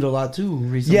got renewed a lot too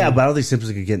recently. Yeah, but I don't think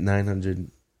Simpsons could get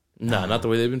 900. Nah, not the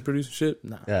way they've been producing shit.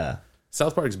 Nah. Yeah.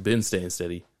 South Park's been staying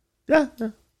steady. Yeah.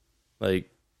 Like,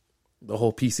 the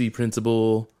whole PC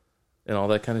principle and all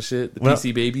that kind of shit. The Well-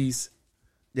 PC babies.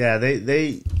 Yeah.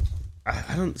 They.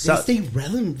 I don't. they South, stay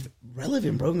relevant,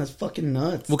 bro. And that's fucking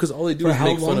nuts. Well, because all they do For is how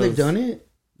make long fun they've of... done it?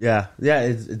 yeah.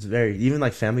 It's very even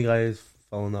like Family Guy is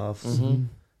falling off. Mm-hmm.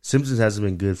 Simpsons hasn't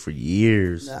been good for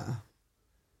years. Nah.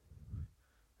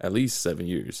 At least 7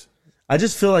 years. I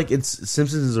just feel like it's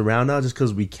Simpsons is around now just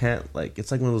because we can't like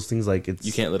it's like one of those things like it's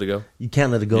You can't let it go. you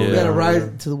can't let it go. Yeah. You gotta Yeah.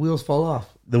 ride till the wheels fall off.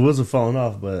 The wheels have fallen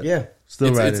off, but Yeah. still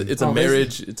It's riding. a Oh,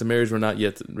 marriage. It's a marriage we're not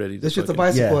yet ready to This shit's a fucking-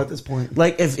 bicycle Yeah. at this point.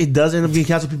 Like if it does end up getting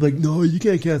canceled, people are like, no, you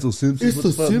can't cancel Simpsons. What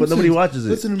the fuck? But nobody watches it.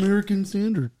 That's an American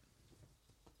standard.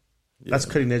 That's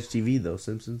Yeah. cutting edge TV though.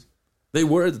 Simpsons. They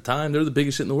were at the time. They were the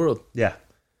biggest shit in the world. Yeah.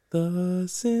 The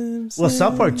Simpsons. Well,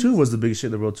 South Park 2 was the biggest shit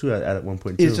in the world too at one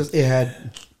point too. It's just it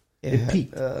It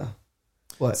peaked.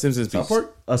 What? Simpsons South peaks.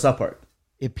 Park? South Park.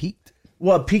 It peaked.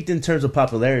 Well, it peaked in terms of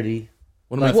popularity.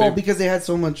 One of my Well, favorite. because they had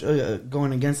so much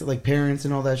going against it, like parents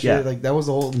and all that shit. Yeah. Like that was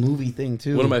the whole movie thing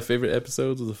too. One of my favorite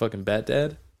episodes was the fucking Bat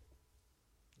Dad.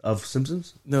 Of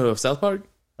Simpsons? No, of South Park.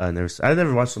 I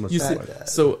never watched so much You South see, Park.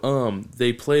 so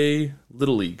they play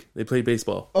Little League. They play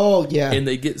baseball. Oh yeah, And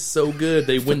they get so good,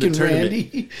 they win the Fucking tournament.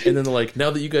 Randy. And then they're like,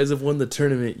 now that you guys have won the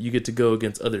tournament, you get to go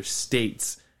against other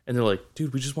states. And they're like,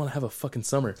 dude, we just want to have a fucking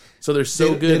summer. So they're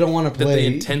so They good don't wanna that they play.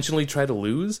 intentionally try to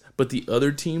lose, but the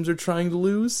other teams are trying to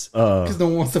lose. Because no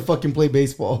one wants to fucking play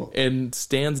baseball. And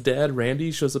Stan's dad,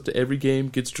 Randy, shows up to every game,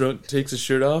 gets drunk, takes his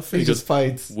shirt off, and He he goes, just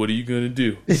fights. what are you going to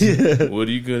do? What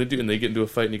are you going to do? And they get into a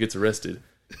fight and he gets arrested.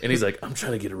 And he's like, I'm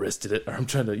trying to get arrested I'm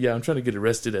trying to get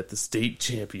arrested at the state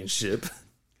championship.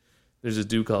 There's a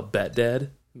dude called Bat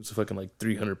Dad, who's fucking like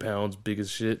 300 pounds, big as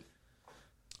shit.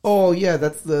 Oh yeah,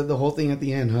 that's the whole thing at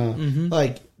the end, huh? Mm-hmm.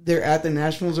 Like they're at the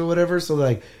Nationals or whatever, so they're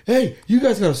like, hey, you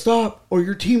guys gotta stop, or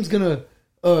your team's gonna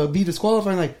be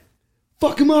disqualified. Like,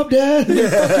 fuck him up, Dad. Fuck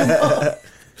him up.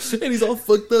 And he's all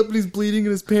fucked up and he's bleeding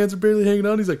and his pants are barely hanging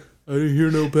on. He's like, I didn't hear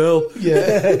no bell.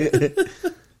 Yeah.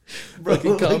 Bro,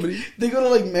 Fucking comedy. Like, they go to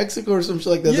like Mexico or some shit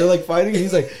like that. They're like fighting, and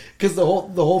he's like, because the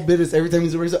whole bit is every time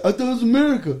he's erased, I thought it was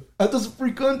America. I thought it was a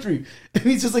free country, and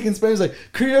he's just like in Spanish, like,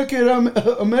 Creía que era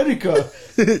America.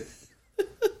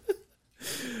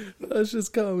 That's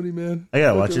just comedy, man. I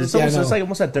gotta watch it. It's, Yeah, almost, I it's know. like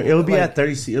almost at 30. It'll be Like- at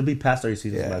 30. It'll be past 30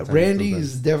 seasons. by Yeah, the time Randy it goes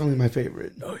is definitely my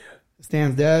favorite. Oh, yeah.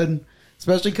 Stan's dad,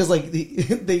 especially because like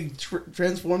they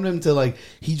transformed him to like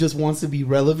he just wants to be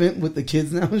relevant with the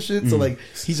kids now and shit. So like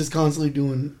he's just constantly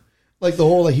doing like the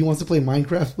whole like he wants to play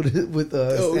Minecraft with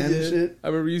Stan and shit. I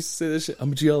remember you used to say that shit.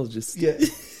 I'm a geologist. Yeah,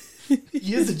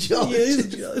 he is a geologist. Yeah, he's a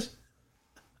geologist.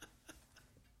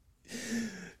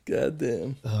 God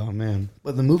damn. Oh man,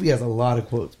 but the movie has a lot of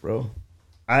quotes, bro.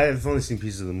 I've only seen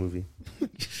pieces of the movie.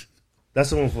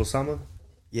 That's the one with Osama?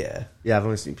 Yeah, Yeah, I've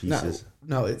only seen no, pieces.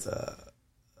 no, it's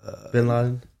Bin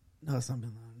Laden? no, it's not Bin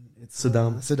Laden. It's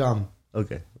Saddam? Saddam.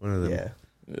 Okay, one of them. Yeah.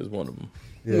 It was one of them.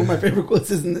 Yeah. One of my favorite quotes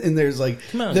is in there's like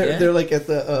Come on, they're Dad. they're like at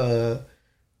the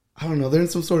I don't know, they're in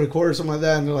some sort of court or something like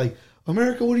that, and they're like,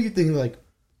 America, what do you think? They're like,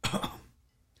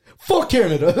 fuck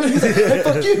Canada. He's like, hey,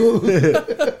 fuck you.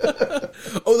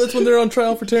 Oh, that's when they're on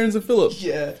trial for Terrence and Phillip.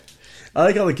 Yeah. I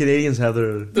like how the Canadians have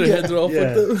their... Their heads are all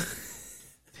Yeah. fucked up.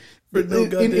 For no in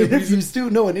goddamn interviews reason. too.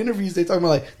 No, in interviews they talk about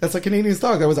like that's how Canadians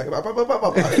talk. I was like, bah, bah, bah, bah,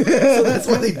 bah, bah. So that's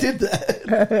why they did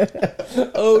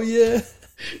that. Oh, yeah.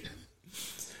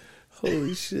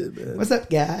 Holy shit, man. What's up,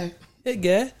 guy? Hey,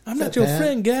 guy. I'm not up, your man?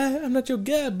 friend, guy. I'm not your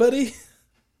guy, buddy.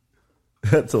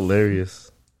 That's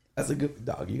hilarious. That's a good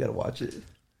dog. You gotta watch it.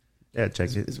 Yeah, check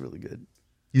it. It's really good.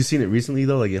 You seen it recently,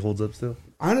 though? Like, it holds up still?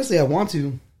 Honestly, I want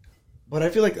to, but I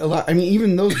feel like a lot. I mean,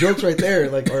 even those jokes right there,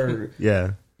 like, are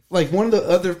Yeah. like one of the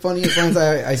other funniest lines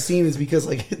I seen is because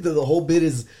like the whole bit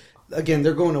is again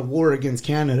they're going to war against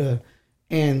Canada,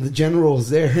 and the general is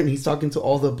there and he's talking to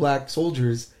all the black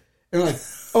soldiers and like,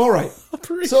 all right,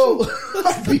 Operation. so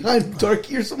behind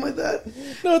Darky or something like that.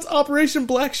 No, it's Operation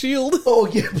Black Shield. Oh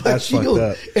yeah, Black That's Shield,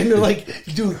 fucked up. and they're like,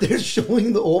 dude, they're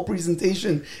showing the whole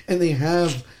presentation and they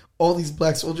have all these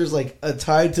black soldiers like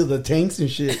tied to the tanks and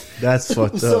shit. That's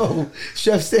fucked up. So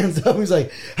Chef stands up. He's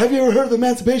like, "Have you ever heard of the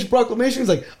Emancipation Proclamation?" He's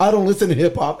like, "I don't listen to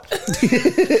hip hop."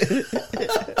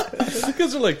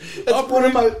 Because they're like, That's one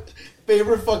of my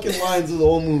favorite fucking lines of the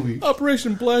whole movie.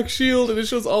 Operation Black Shield, and it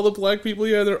shows all the black people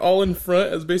here. They're all in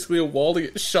front as basically a wall to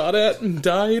get shot at and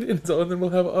died, and so then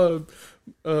we'll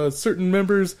have certain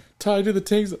members tied to the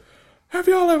tanks. Have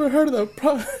y'all ever heard of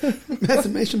the?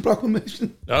 Emancipation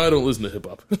Proclamation. I don't listen to hip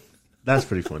hop. That's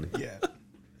pretty funny. Yeah,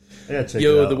 I gotta check it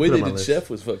Yo, out. the way Put it they on my did list. Chef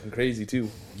was fucking crazy too.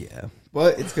 yeah,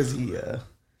 but it's because he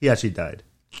He actually died.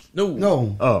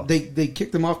 no, Oh. they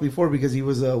kicked him off before because he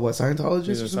was what Scientologist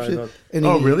He's or a some Scientologist. shit. And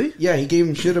Oh, he- really? Yeah, he gave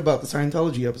him shit about the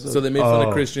Scientology episode. So they made fun Oh.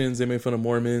 of Christians, they made fun of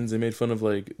Mormons, they made fun of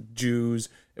like Jews.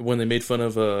 And when they made fun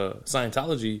of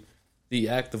Scientology,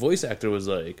 the voice actor was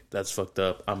like, "That's fucked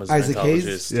up. I'm a Isaac Hayes?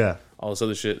 Scientologist." Yeah. All this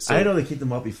other shit. So I didn't know they kicked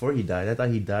him out before he died. I thought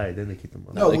he died, then they kicked him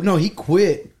out. no, he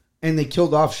quit and they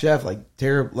killed off Chef like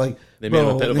terrible. Like They made him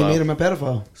a pedophile. They made him a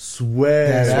pedophile. Swear.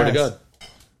 Yeah, swear to ass. God.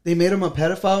 They made him a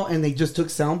pedophile and they just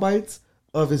took sound bites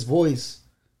of his voice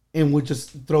and would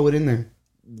just throw it in there.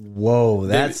 Whoa,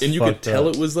 that's and you could fucked tell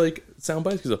up. it was like sound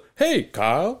bites. Because, hey,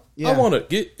 Kyle, Yeah. I want to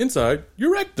get inside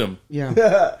your rectum.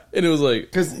 Yeah. And it was like,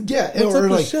 Because, yeah, What's or up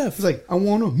with like, Chef? he's like, I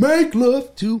want to make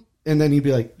love to, and then he'd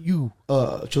be like, you,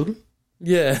 children?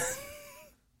 yeah.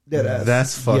 Dead ass.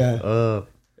 That's fucked Yeah. up.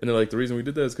 And they're like, the reason we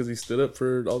did that is because he stood up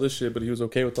for all this shit, but he was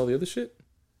okay with all the other shit.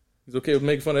 He's okay with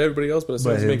making fun of everybody else, but as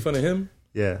soon But as you him. make fun of him,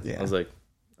 Yeah. Yeah. I was like,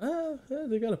 yeah,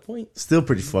 they got a point. Still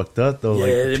pretty fucked up, though. Yeah,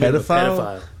 like, they made him a pedophile?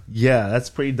 pedophile. Yeah, that's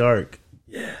pretty dark.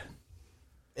 Yeah.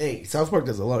 Hey, South Park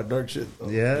does a lot of dark shit. Though.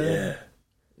 Yeah. Yeah.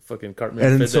 Fucking Cartman.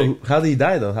 And Fed so, Egg. how did he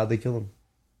die, though? How'd they kill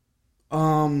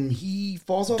him? He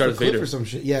falls off Darth a cliff Vader. or some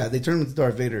shit. Yeah, they turn him into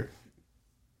Darth Vader.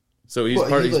 So he's Well,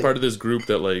 part. he, He's like- part of this group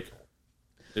that like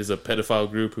is a pedophile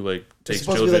group who like It's takes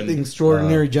supposed to be children. like the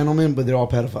extraordinary gentleman, but they're all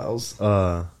pedophiles.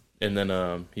 And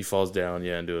then he falls down,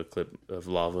 into a clip of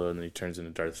lava, and then he turns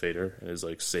into Darth Vader, and his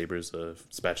like saber's a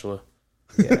spatula.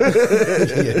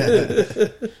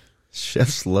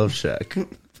 Chef's Love Shack.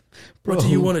 Bro, What do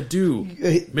you want to do?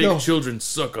 Make no. children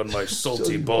suck on my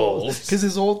salty balls. Because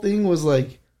his whole thing was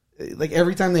like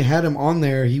every time they had him on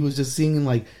there, he was just singing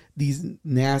like these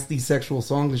nasty sexual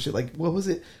songs and shit. Like, what was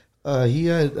it? He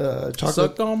had chocolate.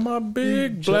 Suck on my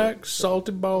big black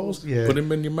salty balls. Yeah. Put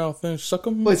them in your mouth and suck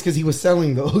them. Well, it's because he was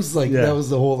selling those. Like Yeah. that was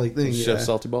the whole like thing. Chef Yeah.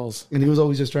 Salty Balls. And he was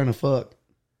always just trying to fuck.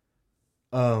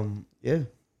 Yeah.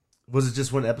 Was it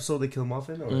just one episode they killed him off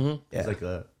in? Or Mhm. it's like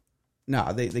a...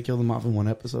 Nah, they killed him off in one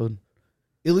episode.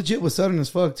 It legit was sudden as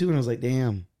fuck too, and I was like,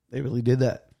 damn, they really did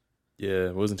that. Yeah,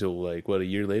 it wasn't until like a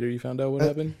year later you found out what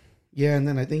happened. Yeah, and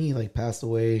then I think he like passed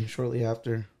away shortly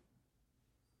after.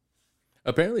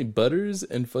 Apparently, Butters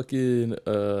and fucking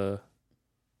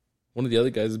one of the other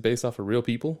guys is based off of real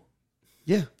people.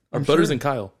 Yeah, Or I'm Butters sure. and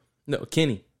Kyle. No,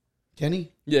 Kenny.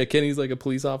 Kenny. Yeah, Kenny's like a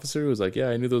police officer who was like, yeah,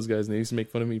 I knew those guys and they used to make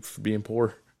fun of me for being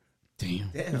poor. Damn.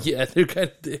 Yeah, they're kind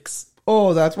of dicks.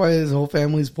 Oh, that's why his whole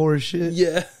family's poor as shit.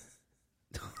 Yeah.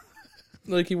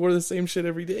 Like he wore the same shit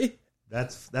every day.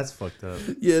 That's fucked up.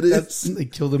 Yeah, it That's, they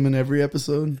killed him in every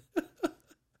episode.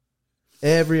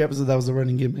 Every episode, that was the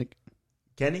running gimmick.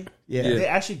 Kenny? Yeah. They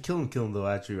actually killed him though,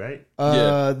 actually, right?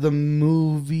 The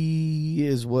movie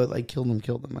is what like killed him,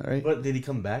 right? But did he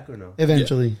come back or no?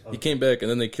 Eventually. He came back and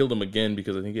then they killed him again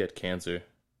because I think he had cancer.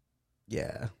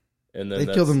 Yeah. And then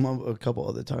They killed him a couple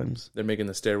other times. They're making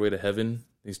the Stairway to Heaven.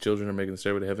 These children are making the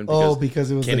Stairway to Heaven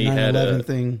Because it was Kenny the had 9/11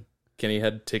 thing. Kenny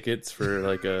had tickets for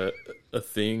like a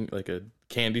thing, like a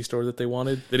candy store that they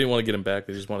wanted. They didn't want to get him back.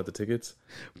 They just wanted the tickets.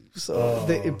 So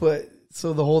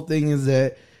so the whole thing is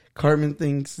that Cartman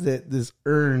thinks that this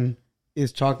urn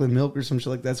is chocolate milk or some shit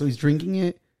like that. So he's drinking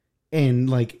it, and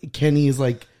like Kenny is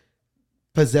like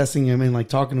possessing him and like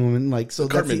talking to him and like so.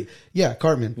 Cartman.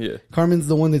 Cartman. Yeah. Cartman's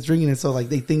the one that's drinking it. So like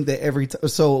they think that every time.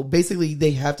 So basically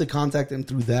they have to contact him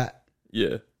through that.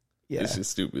 Yeah. Yeah, It's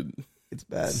just stupid. it's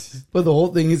bad. But the whole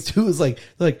thing is too is like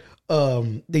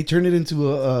they turn it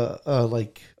into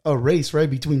a race right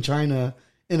between China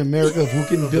and America of who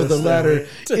can build the ladder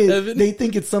To heaven. They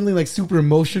think it's something like super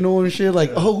emotional and shit.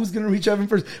 Like, oh, who's gonna reach heaven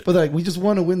first? But like, we just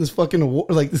want to win this fucking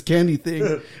award, like this candy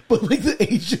thing. But like the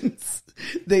Asians,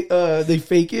 they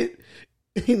fake it.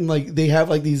 And like they have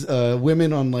like these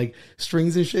women on like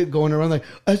strings and shit going around like,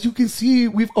 as you can see,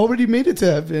 we've already made it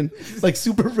to heaven, like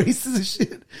super racist and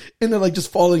shit, and they're like just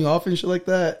falling off and shit like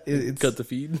that. It's Cut the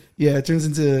feed. yeah, it turns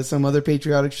into some other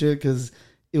patriotic shit because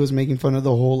it was making fun of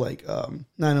the whole like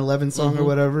 9/11 song or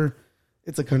whatever.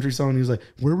 It's a country song. And he was like,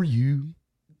 "Where were you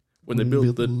When they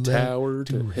built the tower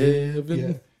to heaven.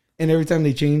 Yeah. And every time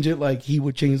they change it, like he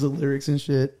would change the lyrics and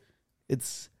shit.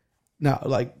 It's not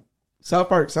like South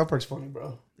Park's funny,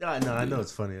 bro. Yeah, no, I know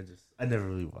it's funny. I never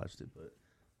really watched it, but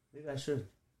maybe I should.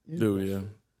 Oh, yeah.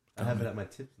 I have it at my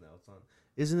tips now. It's on.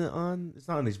 Isn't it on? It's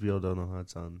not on HBO though. No,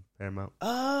 it's on Paramount.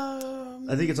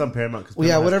 I think it's on Paramount. Cause Well,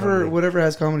 yeah, Paramount has whatever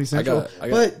has Comedy Central. I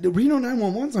got- But Reno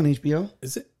 911's on HBO.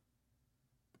 Is it?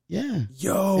 Yeah,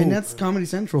 Yo. and that's Comedy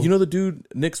Central. You know the dude,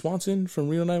 Nick Swanson from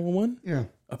Reno 911? yeah.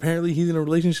 Apparently he's in a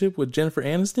relationship with Jennifer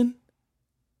Aniston.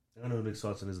 I know Nick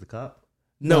Swanson is the cop.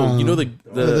 No, you know the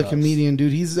the comedian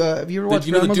dude. He's have you ever watched?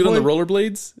 you know the Grandma's dude on the Boy?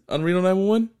 rollerblades on Reno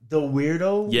 911? The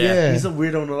weirdo. Yeah. He's a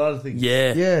weirdo in a lot of things.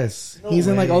 Yeah. Yes, No he's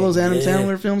in like all way. those Adam Yeah.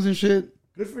 Sandler films and shit.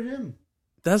 Good for him.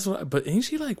 That's what, but ain't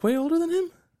she like way older than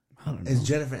him? I don't know. It's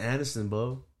Jennifer Aniston,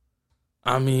 bro.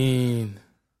 I mean,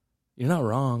 you're not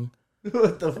wrong.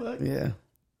 What the fuck? Yeah,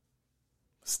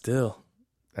 Still.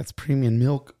 that's premium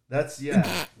milk. That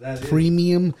is.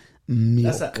 Premium milk.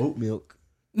 That's that oat milk.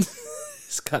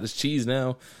 He's got his cheese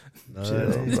now. No, Chill,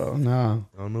 that ain't. bro. Nah,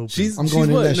 I don't know. She's I'm going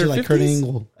in what, that shit her like Kurt 50s?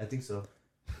 Angle. I think so.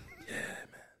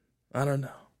 I don't know.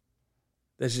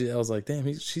 That shit, I was like,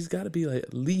 damn, she's got to be like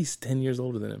at least 10 years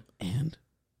older than him. And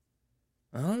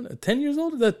I don't know. 10 years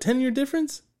older? That 10-year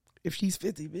difference? if she's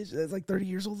 50, bitch, that's like 30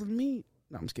 years older than me.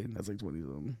 No, I'm just kidding. That's like 20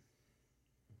 something.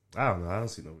 I don't know. I don't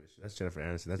see no issue. That's Jennifer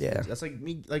Aniston. Yeah. That's like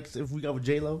me. Like if we got with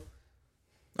J Lo.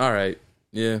 All right.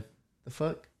 Yeah. The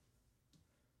fuck.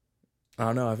 I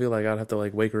don't know. I feel like I'd have to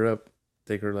like wake her up,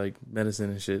 take her like medicine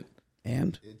and shit.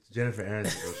 And It's Jennifer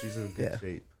Aniston, bro. She's in good Yeah.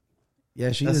 shape.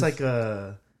 yeah, she That's is. like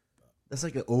a. That's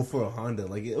like an O for a Honda.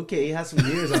 Like, okay, it has some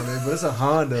years on there, but it's a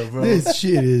Honda, bro. This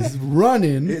shit is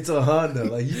running. It's a Honda.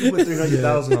 Like, you can put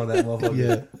 300,000 on that motherfucker.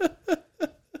 Yeah.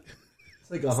 It's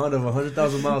like a Honda of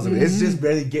 100,000 miles. It's just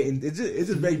barely getting. It's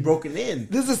just barely broken in.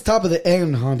 This is top of the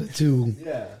end Honda too.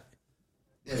 Yeah.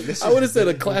 I would have said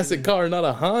a classic car, not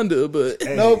a Honda, but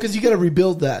No, because you got to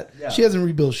rebuild that. Yeah. She hasn't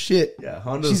rebuilt shit. Yeah,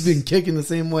 Honda's, She's been kicking the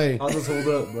same way. Honda's hold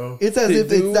up, bro. It's as They if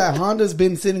do. it's that Honda's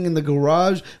been sitting in the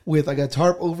garage with like a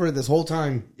tarp over it this whole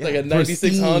time. like a 96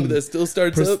 Pristine. Honda that still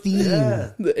starts Pristine.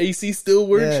 Yeah, up. The AC still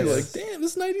works. Yes. You're like, damn,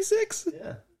 this is 96.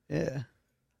 yeah. Yeah,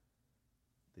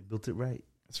 They built it right.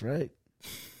 that's right.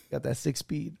 Got that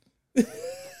 6-speed.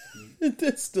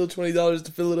 That's still $20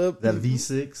 to fill it up. That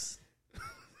V6.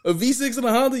 A V6 and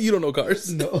a Honda, you don't know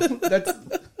cars. No, that's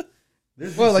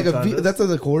There's well, like V6 a V. Hondas. That's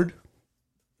an Accord.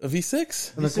 A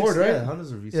V6? An V6, Accord, right? Yeah,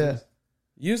 Hondas are V6. Yeah.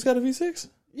 You just got a V6?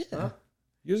 Yeah. Huh?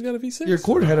 You just got a V6? Your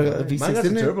Accord had a Mine V6, got the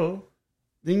didn't it? turbo.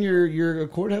 Didn't your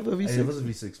Accord have a Hey, it was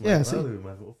V6? a V6. Yeah, My, see?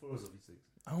 my 04 was a V6.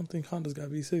 I don't think Honda's got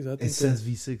V6. I think It says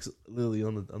V6 literally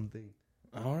on the thing.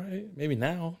 all right, maybe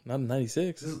now, not in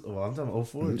 96. This is, well, I'm talking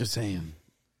 04. I'm just saying.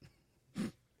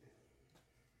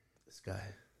 This guy.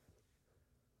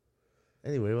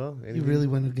 Anyway, well. You really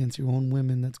went against your own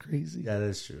women. That's crazy. Yeah,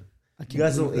 that's true. I can't You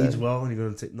guys don't believe age that. well and you're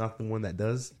going to knock the one that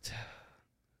does?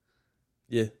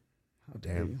 Yeah, How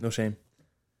dare Damn. you? no shame.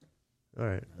 All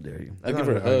right. How dare you? I'll give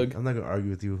her a hug. I'm not going to argue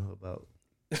with you about.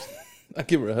 I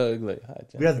give her a hug. Like, hi,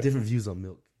 Jennifer. We have different views on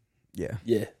milk. Yeah.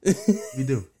 Yeah, We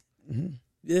do.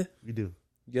 yeah. We do.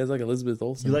 You guys like Elizabeth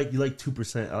Olsen? You like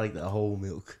 2%. I like the whole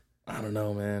milk. I don't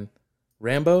know, man.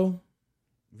 Rambo.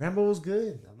 Rambo was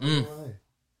good. I'm not gonna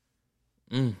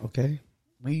lie. Okay.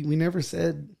 We never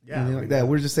said Yeah, anything we like that. never-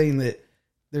 We're just saying that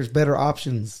there's better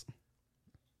options.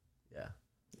 Yeah.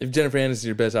 If Jennifer Aniston is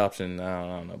your best option, I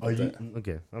don't know about Are you that.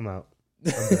 okay? I'm out.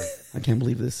 I'm done. I can't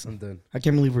believe this. I'm done. I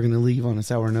can't believe we're gonna leave on a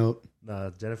sour note.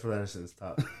 Nah, Jennifer Aniston is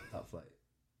top flight.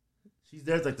 She's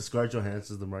there like the Scarlett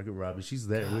Johansson, the Margaret Robbie. She's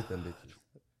there with them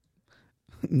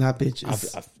bitches. Not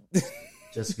bitches.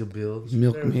 Jessica Biel. She's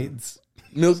there with them. Milkmaids.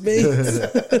 Milkmaids.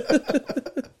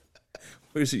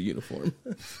 Where's your uniform?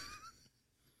 The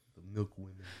milk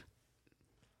women.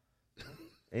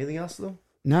 Anything else though?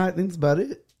 Nah, I think that's about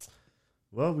it.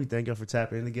 Well, we thank y'all for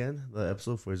tapping in again. The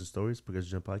episode for His Stories,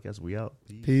 Progressive Gym Podcast. We out.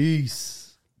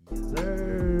 Peace.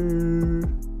 Sir.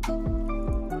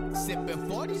 Sipping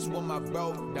 40s with my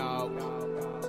bro, dog.